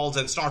brick walls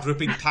and start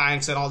ripping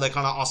tanks and all that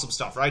kind of awesome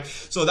stuff, right?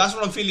 So that's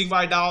what I'm feeling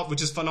right now,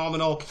 which is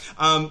phenomenal.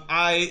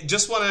 I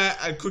just want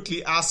to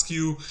quickly ask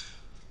you,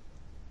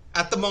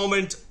 at the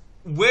moment,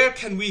 where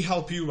can we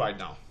help you right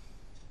now?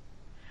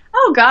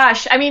 Oh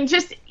gosh. I mean,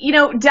 just,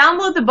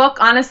 download the book,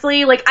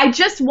 honestly. I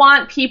just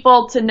want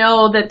people to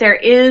know that there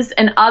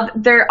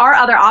are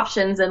other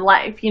options in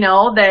life,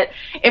 that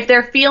if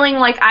they're feeling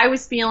like I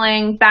was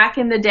feeling back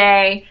in the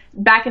day,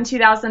 back in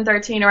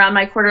 2013 around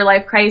my quarter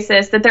life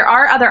crisis, that there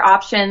are other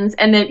options,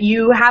 and that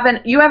you have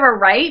a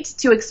right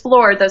to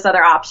explore those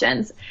other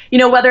options.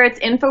 Whether it's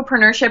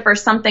infopreneurship or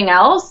something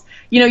else,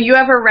 you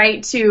have a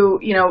right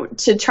to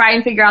try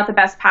and figure out the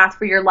best path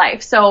for your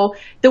life. So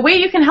the way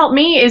you can help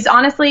me is,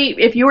 honestly,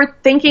 if you were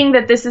thinking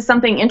that this is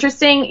something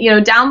interesting,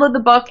 download the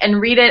book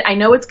and read it. I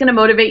know it's going to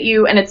motivate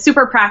you, and it's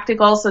super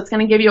practical. So it's going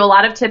to give you a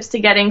lot of tips to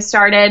getting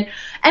started,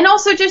 and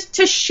also just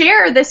to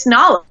share this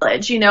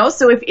knowledge,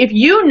 So if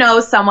you know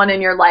someone in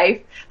your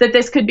life that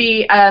this could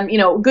be,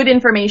 good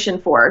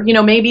information for,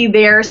 maybe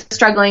they're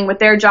struggling with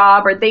their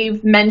job, or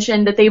they've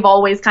mentioned that they've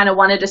always kind of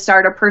wanted to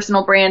start a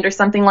personal brand or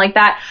something like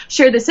that,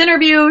 share this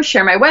interview,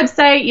 share my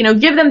website,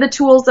 give them the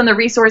tools and the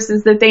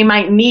resources that they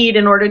might need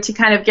in order to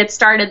kind of get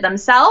started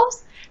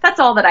themselves. That's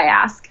all that I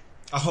ask.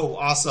 Oh,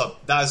 awesome.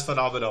 That is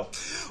phenomenal.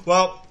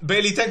 Well,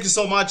 Bailey, thank you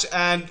so much.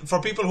 And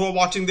for people who are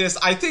watching this,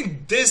 I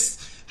think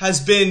this has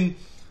been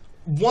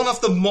one of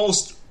the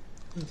most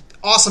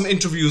awesome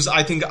interviews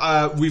I think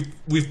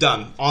we've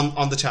done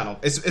on the channel.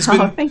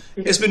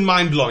 It's been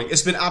mind-blowing.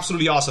 It's been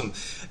absolutely awesome.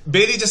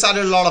 Bailey just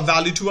added a lot of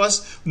value to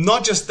us.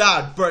 Not just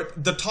that,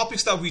 but the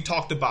topics that we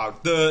talked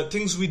about, the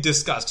things we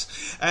discussed,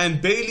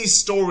 and Bailey's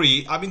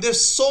story. I mean,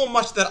 there's so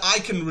much that I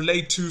can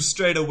relate to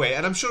straight away,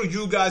 and I'm sure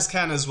you guys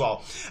can as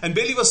well. And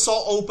Bailey was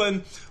so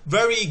open,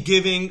 very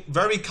giving,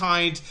 very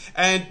kind,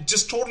 and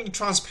just totally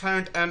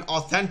transparent and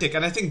authentic.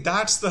 And I think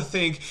that's the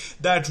thing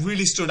that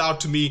really stood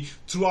out to me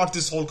throughout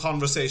this whole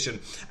conversation.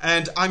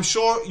 And I'm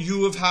sure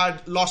you have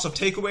had lots of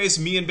takeaways.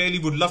 Me and Bailey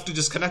would love to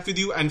just connect with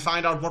you and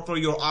find out what were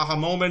your aha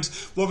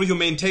moments, what were your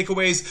main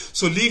takeaways.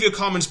 So leave your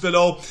comments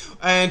below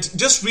and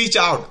just reach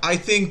out. I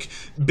think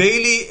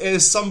Bailey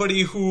is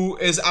somebody who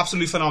is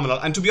absolutely phenomenal.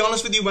 And to be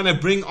honest with you, when I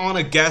bring on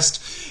a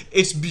guest,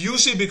 it's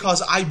usually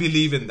because I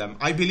believe in them.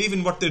 I believe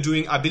in what they're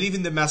doing. I believe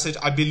in the message.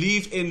 I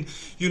believe in,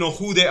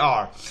 who they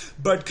are.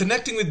 But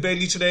connecting with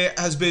Bailey today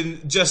has been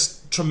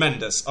just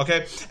tremendous,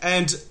 okay?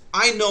 And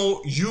I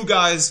know you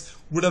guys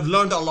would have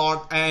learned a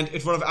lot, and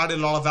it would have added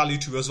a lot of value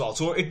to you as well.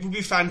 So it would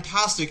be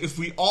fantastic if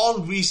we all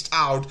reached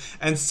out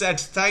and said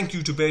thank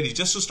you to Bailey,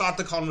 just to start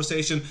the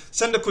conversation.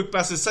 Send a quick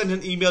message, send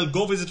an email,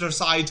 go visit her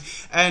site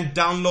and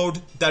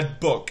download that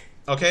book,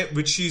 okay,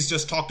 which she's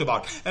just talked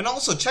about. And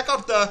also check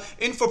out the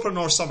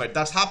Infopreneur Summit.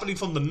 That's happening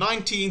from the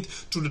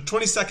 19th to the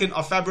 22nd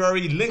of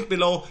February. Link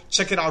below.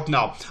 Check it out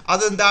now.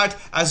 Other than that,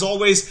 as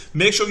always,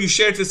 make sure you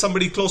share it with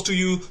somebody close to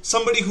you,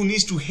 somebody who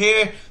needs to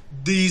hear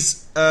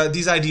these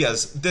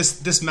ideas,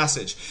 this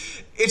message.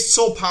 It's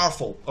so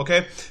powerful,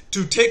 okay,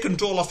 to take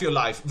control of your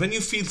life. When you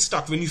feel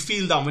stuck, when you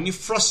feel down, when you're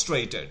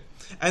frustrated,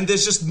 and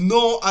there's just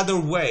no other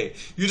way,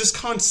 you just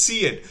can't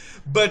see it,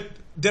 but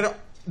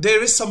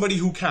there is somebody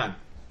who can.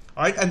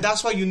 All right, and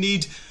that's why you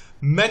need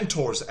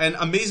mentors and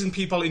amazing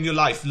people in your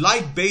life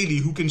like Bailey,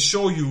 who can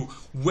show you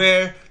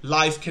where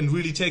life can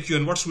really take you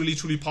and what's really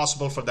truly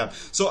possible for them.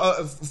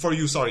 So for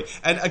you, sorry.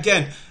 And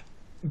again,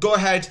 go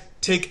ahead,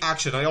 take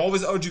action. I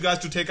always urge you guys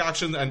to take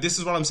action, and this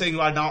is what I'm saying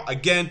right now.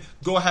 Again,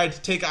 go ahead,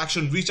 take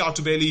action, reach out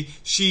to Bailey.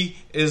 She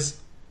is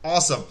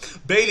awesome.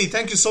 Bailey,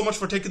 thank you so much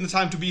for taking the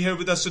time to be here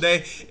with us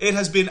today. It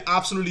has been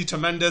absolutely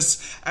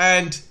tremendous,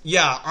 and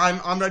yeah,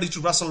 I'm ready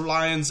to wrestle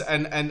lions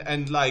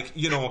and like,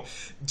 you know,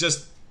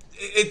 just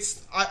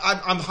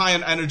I'm high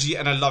on energy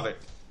and I love it.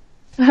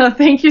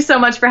 Thank you so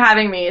much for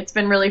having me. It's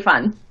been really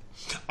fun.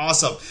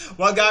 Awesome.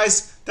 Well,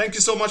 guys, thank you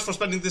so much for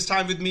spending this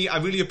time with me. I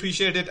really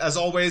appreciate it. As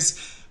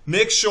always,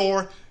 make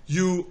sure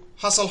you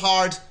hustle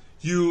hard,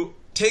 you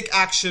take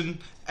action,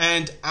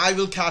 and I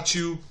will catch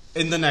you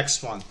in the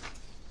next one.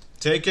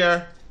 Take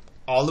care.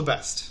 All the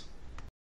best.